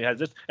well, he only has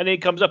this, and then he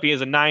comes up, he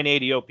has a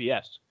 980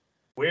 OPS.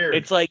 Weird.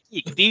 It's like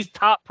these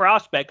top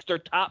prospects, they're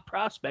top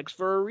prospects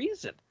for a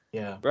reason.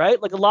 Yeah. Right?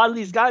 Like a lot of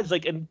these guys,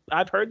 like, and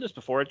I've heard this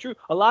before, it's true.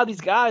 A lot of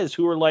these guys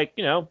who are like,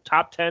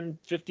 top 10,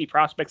 50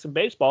 prospects in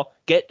baseball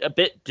get a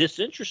bit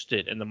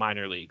disinterested in the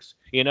minor leagues,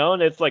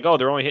 and it's like, oh,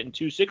 they're only hitting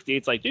 260.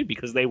 It's like, dude,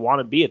 because they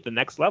want to be at the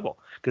next level.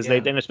 Because they,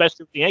 and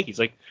especially with the Yankees,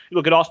 like, you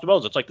look at Austin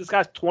Wells, it's like, this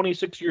guy's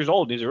 26 years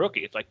old and he's a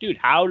rookie. It's like, dude,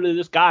 how did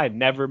this guy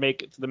never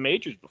make it to the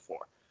majors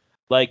before?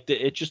 Like,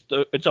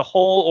 it's a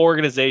whole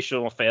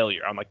organizational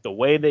failure on like the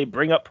way they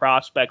bring up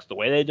prospects, the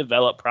way they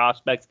develop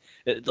prospects.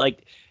 It's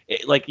like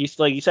you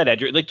said,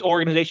 Andrew, like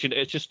organization,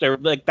 it's just they're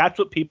like, that's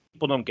what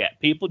people don't get.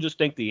 People just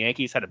think the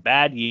Yankees had a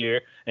bad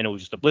year and it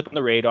was just a blip on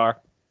the radar.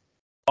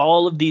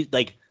 All of these,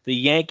 like the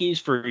Yankees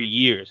for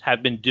years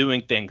have been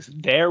doing things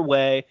their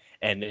way,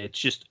 and it's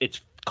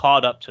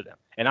caught up to them.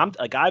 And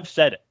I've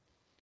said it.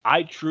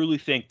 I truly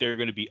think they're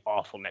going to be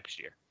awful next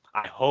year.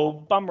 I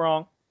hope I'm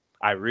wrong.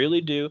 I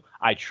really do.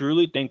 I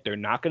truly think they're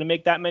not going to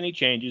make that many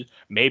changes.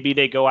 Maybe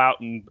they go out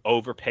and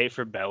overpay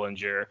for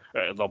Bellinger.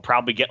 They'll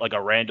probably get like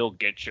a Randall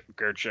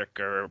Gerchik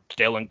or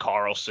Dylan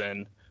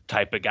Carlson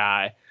type of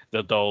guy.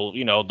 They'll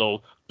you know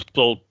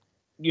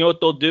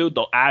what they'll do?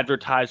 They'll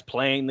advertise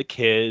playing the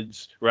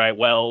kids, right?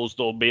 Wells,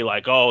 they'll be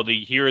like, oh,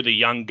 here are the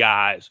young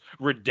guys,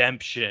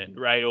 redemption,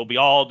 right? It'll be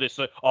all this,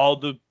 all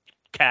the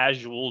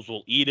casuals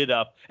will eat it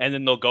up, and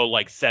then they'll go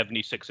like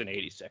 76 and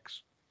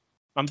 86.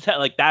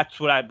 Like that's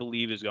what I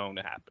believe is going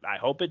to happen. I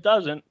hope it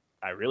doesn't.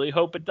 I really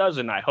hope it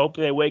doesn't. I hope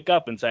they wake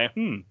up and say,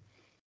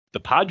 the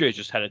Padres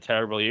just had a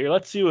terrible year.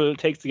 Let's see what it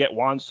takes to get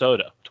Juan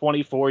Soto,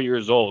 24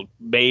 years old,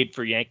 made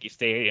for Yankee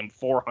Stadium,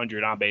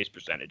 400 on base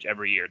percentage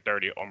every year,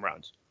 30 home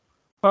runs.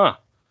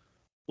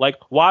 Like,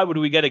 why would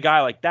we get a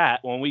guy like that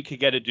when we could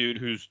get a dude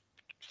who's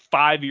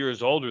 5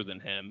 years older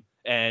than him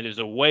and is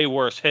a way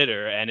worse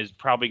hitter and is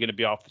probably going to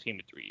be off the team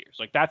in 3 years?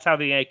 Like, that's how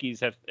the Yankees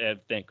have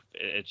think.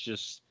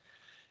 It's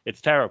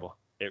terrible.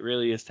 It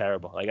really is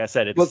terrible. Like I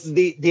said,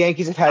 the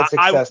Yankees have had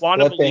success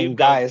flipping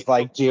guys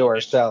like Gio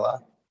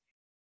Urshela.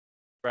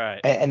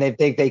 Right. And they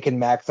think they can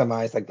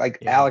maximize,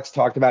 like Alex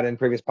talked about in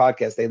previous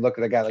podcasts. They look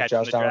at a guy like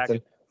Josh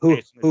Donaldson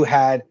who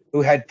had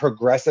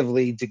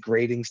progressively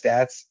degrading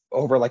stats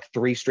over like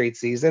 3 straight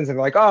seasons, and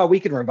they're like, oh, we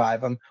can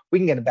revive him. We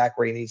can get him back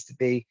where he needs to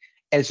be.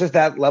 And it's just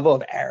that level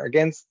of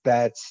arrogance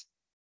that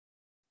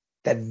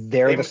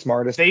they're the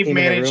smartest team in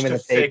the room. They've managed to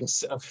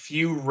fix a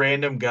few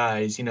random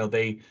guys. You know,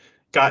 they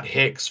got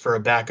Hicks for a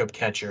backup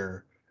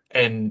catcher,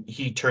 and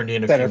he turned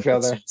in a center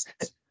few fielder.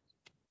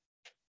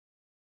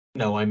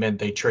 No, I meant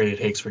they traded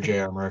Hicks for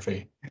J.R.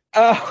 Murphy.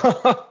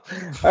 Oh,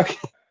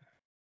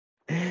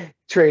 okay.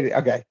 Traded.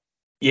 Okay.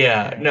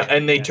 Yeah, no,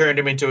 and they turned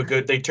him into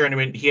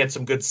he had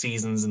some good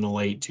seasons in the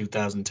late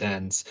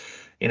 2010s.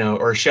 You know,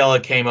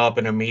 Urshela came up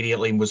and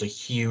immediately was a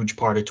huge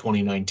part of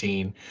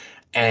 2019.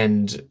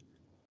 And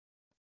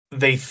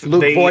Luke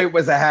Voigt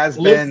was a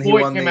has-been.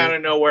 Luke Voigt came out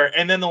of nowhere.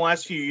 And then the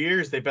last few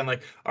years, they've been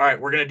like, all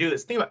right, we're going to do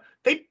this. Think about it.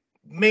 They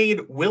made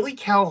Willie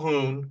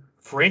Calhoun,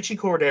 Franchi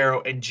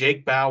Cordero, and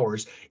Jake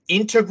Bauers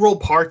integral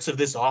parts of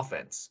this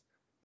offense.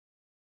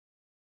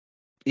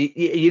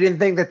 You didn't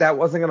think that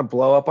wasn't going to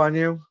blow up on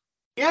you?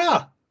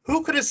 Yeah.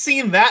 Who could have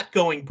seen that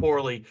going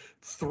poorly?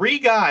 3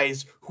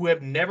 guys who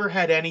have never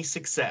had any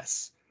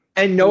success.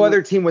 And no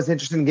other team was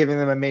interested in giving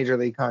them a major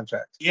league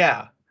contract.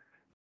 Yeah.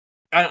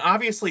 And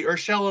obviously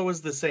Urshela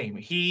was the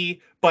same.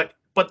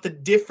 But the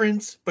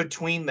difference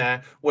between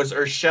that was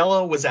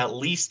Urshela was at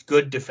least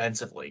good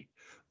defensively.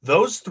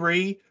 Those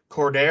 3,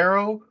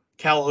 Cordero,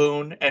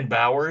 Calhoun, and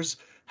Bauers,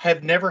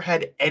 have never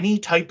had any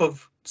type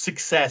of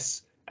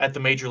success at the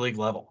major league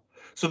level.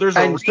 So there's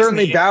a reason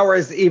certainly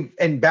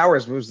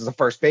Bauers moves as a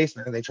first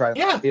baseman, and they tried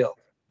to field.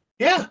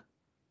 Yeah.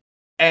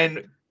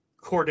 And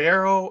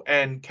Cordero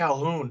and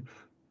Calhoun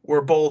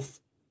were both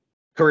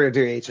career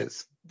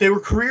DHs. They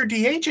were career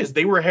DHs.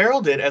 They were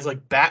heralded as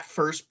like bat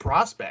first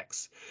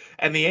prospects.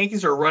 And the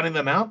Yankees are running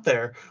them out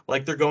there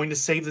like they're going to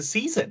save the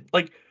season.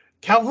 Like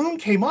Calhoun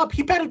came up,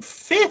 he batted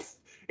 5th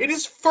in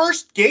his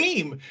first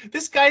game.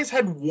 This guy's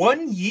had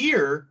 1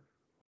 year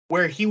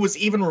where he was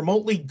even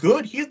remotely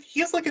good. He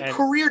has like a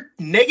career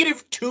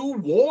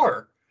 -2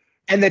 WAR.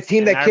 And the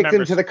team that kicked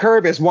him to the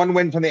curb is 1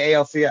 win from the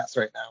ALCS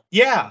right now.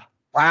 Yeah.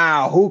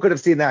 Wow, who could have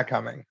seen that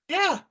coming?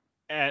 Yeah.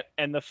 And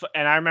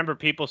I remember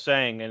people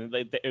saying, and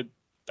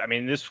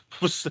this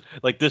was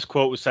like, this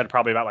quote was said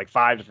probably about like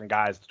 5 different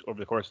guys over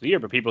the course of the year,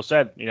 but people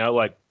said,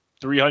 like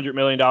 $300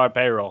 million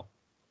payroll,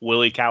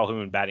 Willie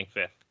Calhoun batting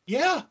 5th.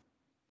 Yeah.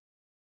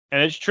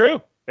 And it's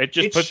true. It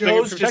just puts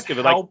things in perspective.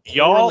 Just how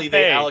poorly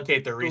they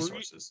allocate their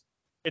resources.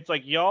 It's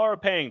like y'all are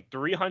paying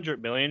 $300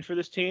 million for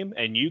this team,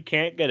 and you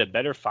can't get a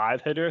better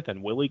 5 hitter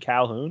than Willie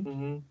Calhoun.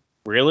 Mm-hmm.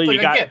 Really? Like,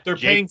 you got they're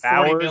Jake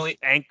paying $40 Bauers million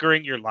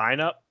anchoring your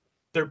lineup.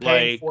 They're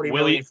paying $40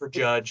 million for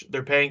Judge.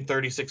 They're paying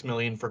 $36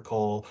 million for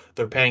Cole.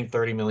 They're paying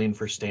 $30 million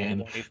for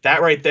Stan.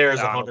 That right there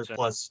is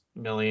 $100+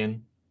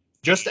 million.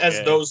 Just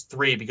as those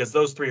 3, because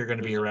those 3 are going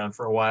to be around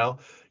for a while.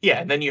 Yeah,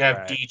 and then you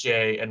have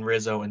DJ and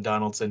Rizzo and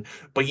Donaldson.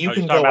 But you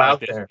can go out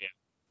there.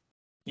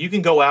 You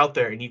can go out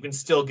there and you can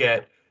still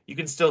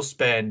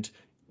spend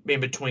in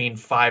between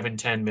 5 and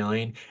 10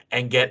 million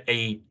and get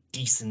a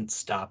decent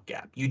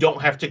stopgap. You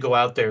don't have to go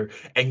out there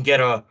and get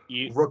a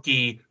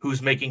rookie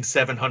who's making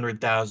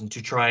 700,000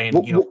 to try and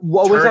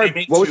what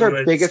was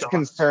our biggest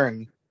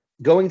concern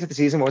going into the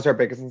season? What was our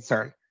biggest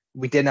concern?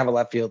 We didn't have a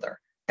left fielder,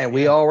 and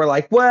we all were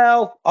like,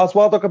 well,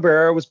 Oswaldo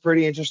Cabrera was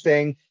pretty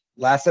interesting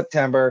last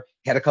September.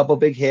 He had a couple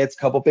big hits,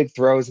 couple big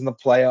throws in the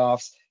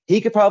playoffs. He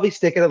could probably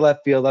stick at the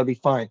left field. That'll be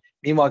fine.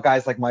 Meanwhile,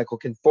 guys like Michael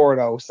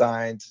Conforto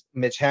signed,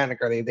 Mitch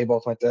Haniger. They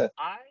both went to.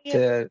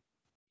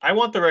 I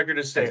want the record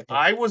to say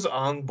I was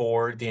on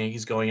board the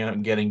Yankees going out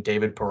and getting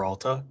David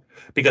Peralta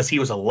because he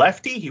was a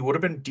lefty. He would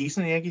have been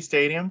decent in Yankee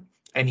Stadium,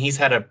 and he's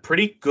had a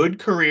pretty good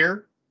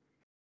career.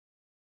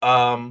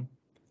 And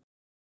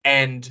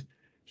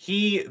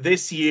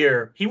this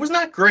year he was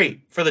not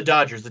great for the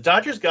Dodgers. The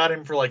Dodgers got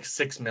him for like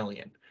 $6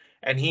 million,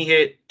 and he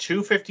hit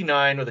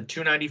 259 with a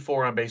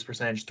 294 on base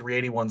percentage,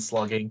 381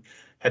 slugging,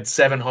 had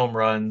 7 home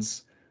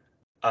runs.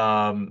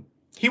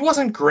 He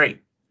wasn't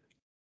great,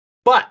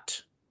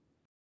 but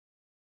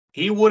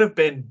he would have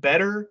been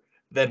better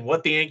than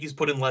what the Yankees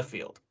put in left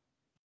field.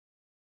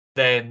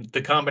 Than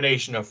the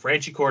combination of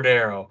Franchi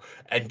Cordero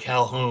and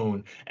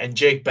Calhoun and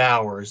Jake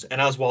Bowers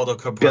and Oswaldo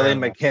Cabrera and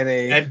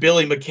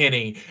Billy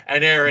McKinney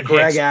and Aaron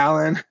Greg Hicks,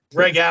 Allen,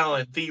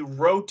 the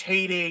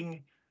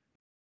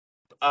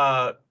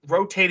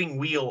rotating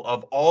wheel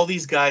of all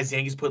these guys the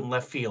Yankees put in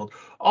left field.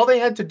 All they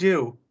had to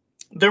do,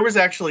 there was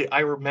actually,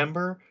 I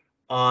remember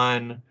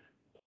on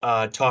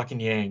Talking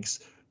Yanks,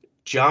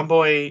 John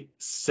Boy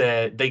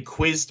said they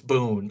quizzed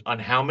Boone on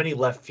how many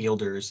left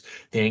fielders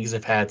the Yankees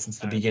have had since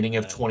the beginning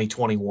of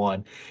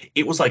 2021.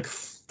 It was like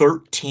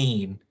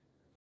 13.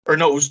 Or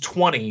no, it was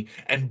 20.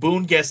 And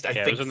Boone guessed, I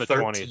think, 13.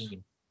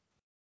 20s.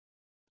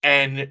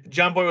 And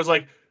John Boy was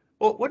like,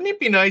 well, wouldn't it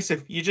be nice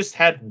if you just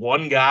had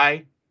one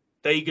guy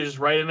that you could just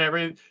write in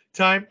every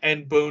time?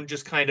 And Boone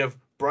just kind of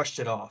brushed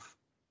it off.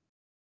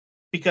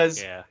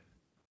 Because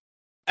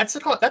that's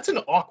an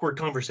awkward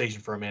conversation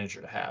for a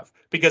manager to have,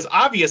 because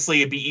obviously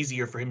it'd be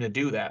easier for him to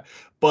do that.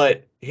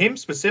 But him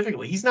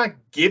specifically, he's not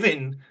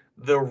given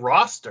the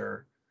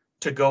roster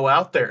to go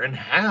out there and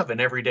have an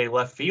everyday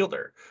left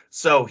fielder.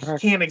 So he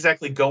can't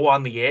exactly go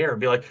on the air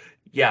and be like,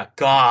 yeah,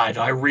 God,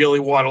 I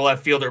really want a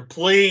left fielder.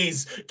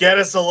 Please get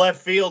us a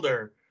left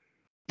fielder.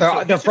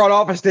 The front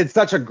office did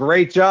such a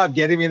great job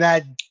getting me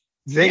that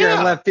zinger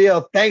in left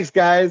field. Thanks,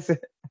 guys.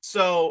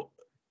 So,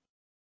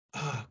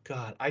 oh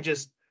God,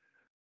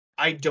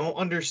 I don't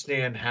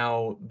understand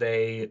how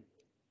they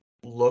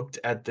looked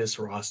at this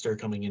roster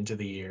coming into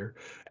the year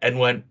and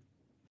went,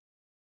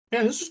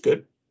 yeah, this is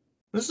good.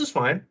 This is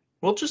fine.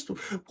 We'll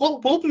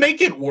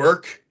make it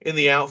work in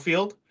the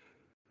outfield.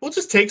 We'll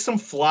just take some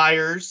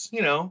flyers,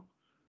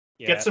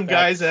 get some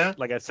guys in.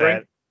 Like I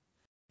said,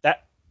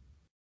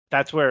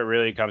 that's where it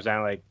really comes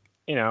down. Like,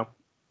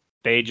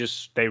 they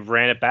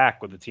ran it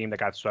back with the team that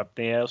got swept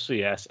in the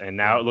ALCS, and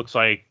now it looks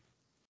like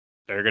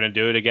they're going to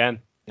do it again.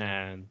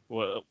 And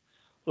look,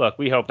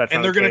 we hope that's.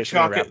 And they're going to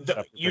chalk it.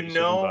 But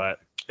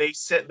they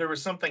said there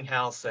was something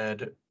Hal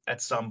said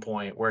at some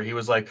point where he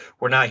was like,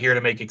 "We're not here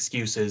to make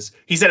excuses."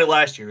 He said it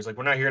last year. He was like,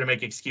 "We're not here to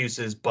make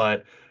excuses,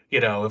 but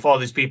if all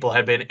these people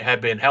had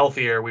been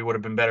healthier, we would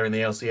have been better in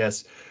the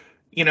LCS."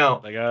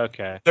 Like,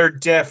 okay, they're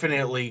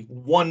definitely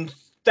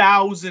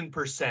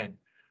 1,000%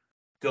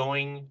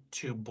 going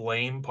to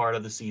blame part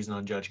of the season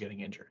on Judge getting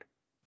injured.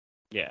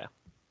 Yeah,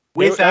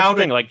 without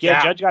a doubt.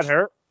 Judge got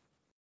hurt.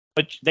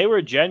 But they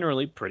were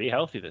generally pretty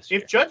healthy this year.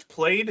 If Judge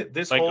played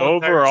this whole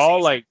overall,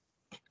 entire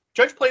season,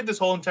 Judge played this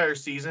whole entire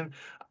season,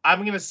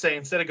 I'm gonna say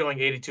instead of going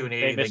 82 and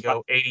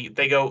 80,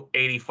 they go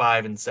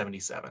 85 and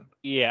 77.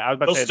 Yeah, I was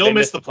about to say still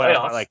miss the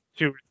playoffs by like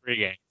 2 or 3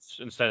 games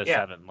instead of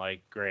 7.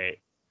 Like, great.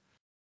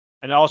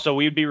 And also,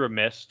 we'd be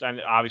remiss. And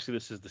obviously,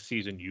 this is the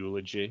season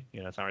eulogy.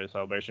 It's not really a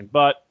celebration,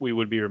 but we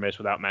would be remiss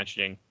without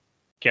mentioning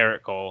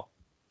Garrett Cole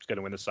is going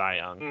to win the Cy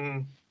Young. Mm-hmm.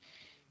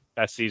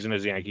 That season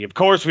is Yankee. Of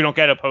course, we don't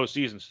get a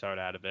postseason start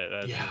out of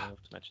it. To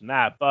mention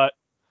that, but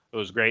it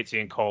was great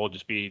seeing Cole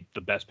just be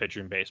the best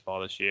pitcher in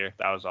baseball this year.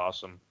 That was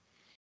awesome.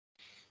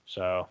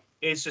 So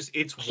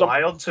it's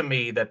wild to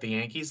me that the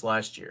Yankees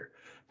last year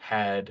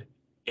had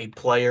a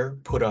player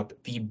put up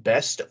the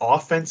best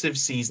offensive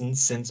season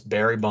since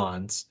Barry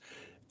Bonds,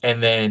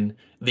 and then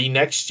the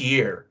next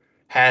year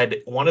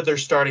had one of their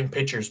starting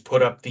pitchers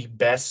put up the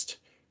best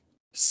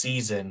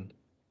season,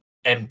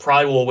 and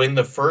probably will win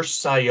the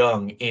first Cy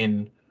Young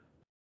in.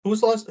 Who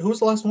was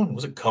the last one?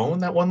 Was it Cone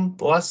that won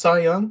the last Cy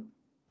Young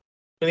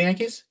for the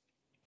Yankees?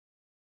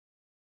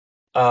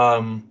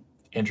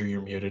 Andrew,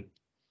 you're muted.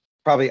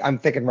 Probably, I'm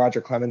thinking Roger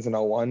Clemens in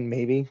 01,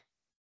 maybe.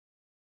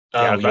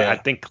 I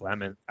think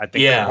Clemens.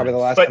 Probably the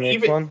last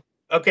one.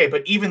 Okay,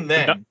 but even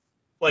then,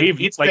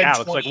 it's been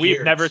Alex,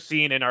 we've never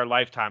seen in our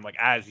lifetime,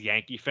 as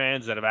Yankee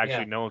fans that have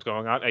actually known what's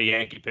going on, a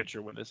Yankee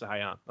pitcher win the Cy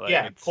Young.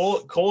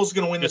 Cole's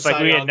going to win the Cy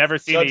Young. We had never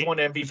seen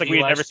MVP we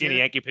had never seen a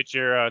Yankee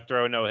pitcher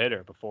throw a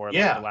no-hitter before. The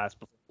last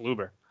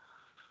Kluber.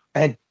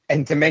 And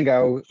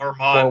Domingo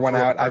pour one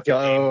out. I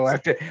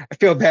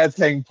feel bad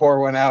saying pour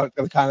one out.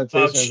 The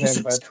connotation of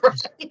him,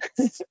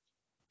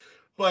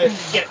 but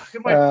to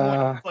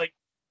my point,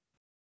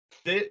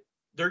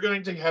 they're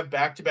going to have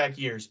back-to-back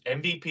years,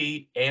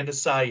 MVP and a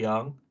Cy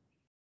Young,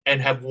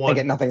 and have won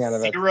get nothing out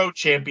of 0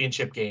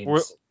 championship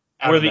games.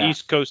 We're the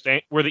East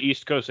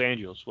Coast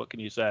Angels. What can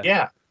you say?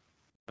 Yeah.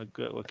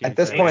 At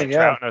this point,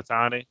 Trout and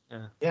Ohtani.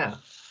 Yeah.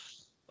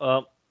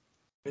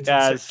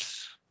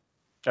 Guys,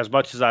 as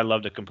much as I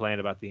love to complain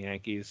about the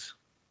Yankees,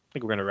 I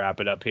think we're going to wrap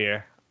it up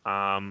here.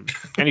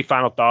 Any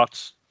final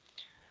thoughts?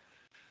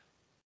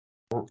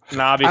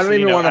 I don't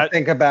even want to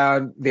think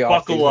about the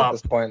offseason at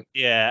this point.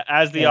 Yeah,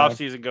 as the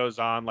offseason goes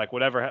on,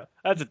 whatever.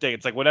 That's the thing.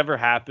 It's whatever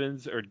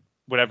happens or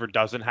whatever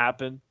doesn't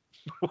happen.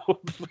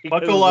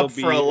 Buckle up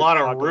for a lot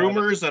of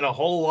rumors and a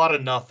whole lot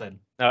of nothing.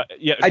 I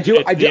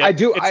do.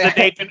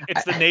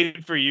 It's the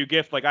Nathan for you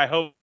gift. I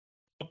hope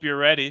you're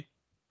ready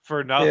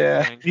for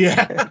nothing.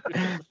 Yeah.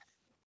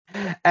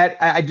 And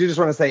I do just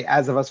want to say,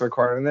 as of us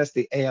recording this,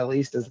 the AL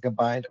East is a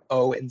combined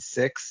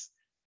 0-6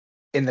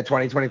 in the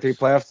 2023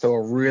 playoffs, so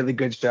a really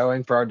good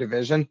showing for our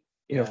division.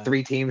 Yeah.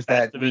 3 teams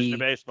Best that division of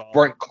we baseball.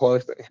 weren't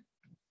close.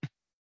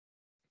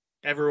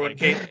 Everyone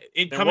coming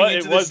into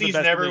it the was the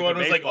season, best everyone division of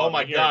was like, baseball "Oh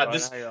my of the year, god, but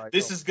this now you're like,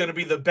 this oh. is going to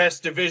be the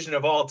best division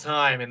of all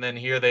time," and then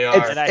here they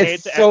are. And I hate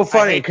It's to- so I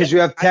funny hate because to-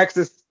 you have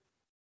Texas.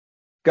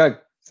 Good.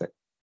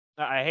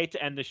 I hate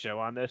to end the show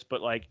on this,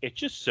 but like it's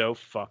just so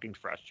fucking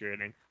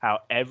frustrating how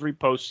every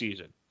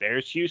postseason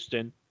there's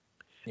Houston,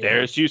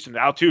 there's Houston,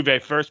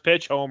 Altuve first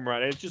pitch home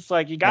run. It's just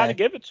like you got to Yeah.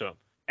 give it to them,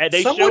 and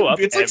they Someone, show up.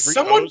 it's like every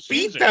someone postseason.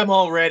 beat them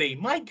already.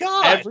 My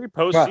god. Every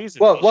postseason.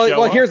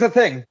 Well, here's the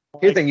thing.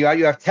 Here's the thing.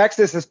 You have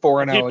Texas is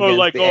 4-0 people are against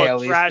like, the oh,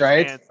 AL East, trash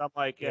right? cans. I'm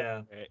like,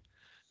 yeah. Yeah.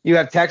 You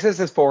have Texas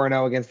is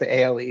 4-0 against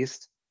the AL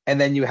East,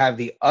 and then you have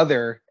the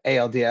other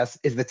ALDS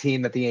is the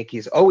team that the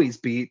Yankees always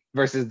beat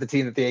versus the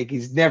team that the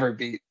Yankees never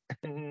beat.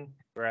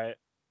 Right.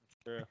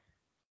 True.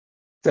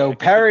 So Yeah,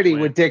 parity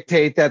win. would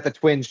dictate that the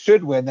Twins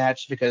should win that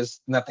because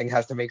nothing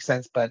has to make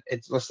sense. But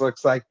it just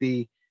looks like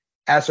the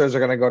Astros are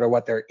going to go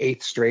to their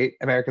 8th straight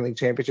American League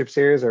Championship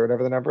Series or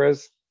whatever the number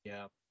is.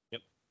 Yeah.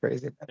 Yep.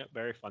 Crazy. Yep.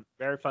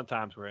 Very fun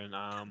times we're in.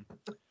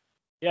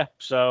 Yeah.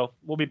 So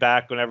we'll be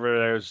back whenever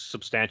there's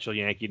substantial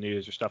Yankee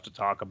news or stuff to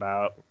talk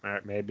about.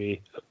 Or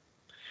maybe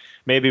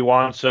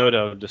Juan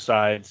Soto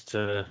decides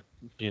to,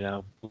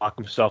 lock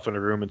himself in a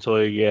room until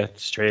he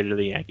gets traded to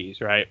the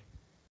Yankees, right?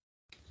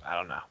 I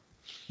don't know.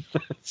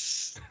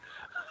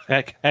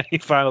 Any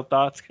final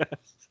thoughts, guys?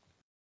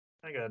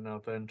 I got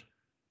nothing.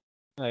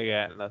 I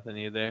got nothing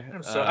either.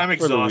 I'm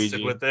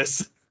exhausted with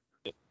this.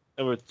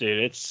 Dude,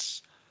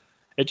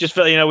 it just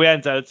felt, we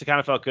hadn't done it. It kind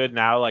of felt good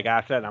now. Like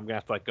after that, I'm gonna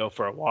have to go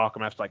for a walk.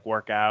 I'm gonna have to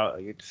work out.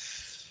 Like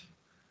it's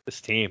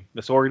this team,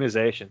 this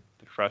organization,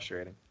 they're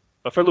frustrating.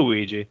 But for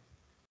Luigi,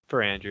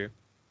 for Andrew,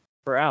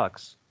 for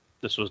Alex,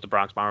 this was the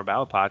Bronx Bomber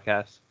Ballad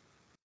podcast,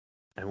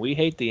 and we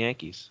hate the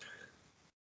Yankees.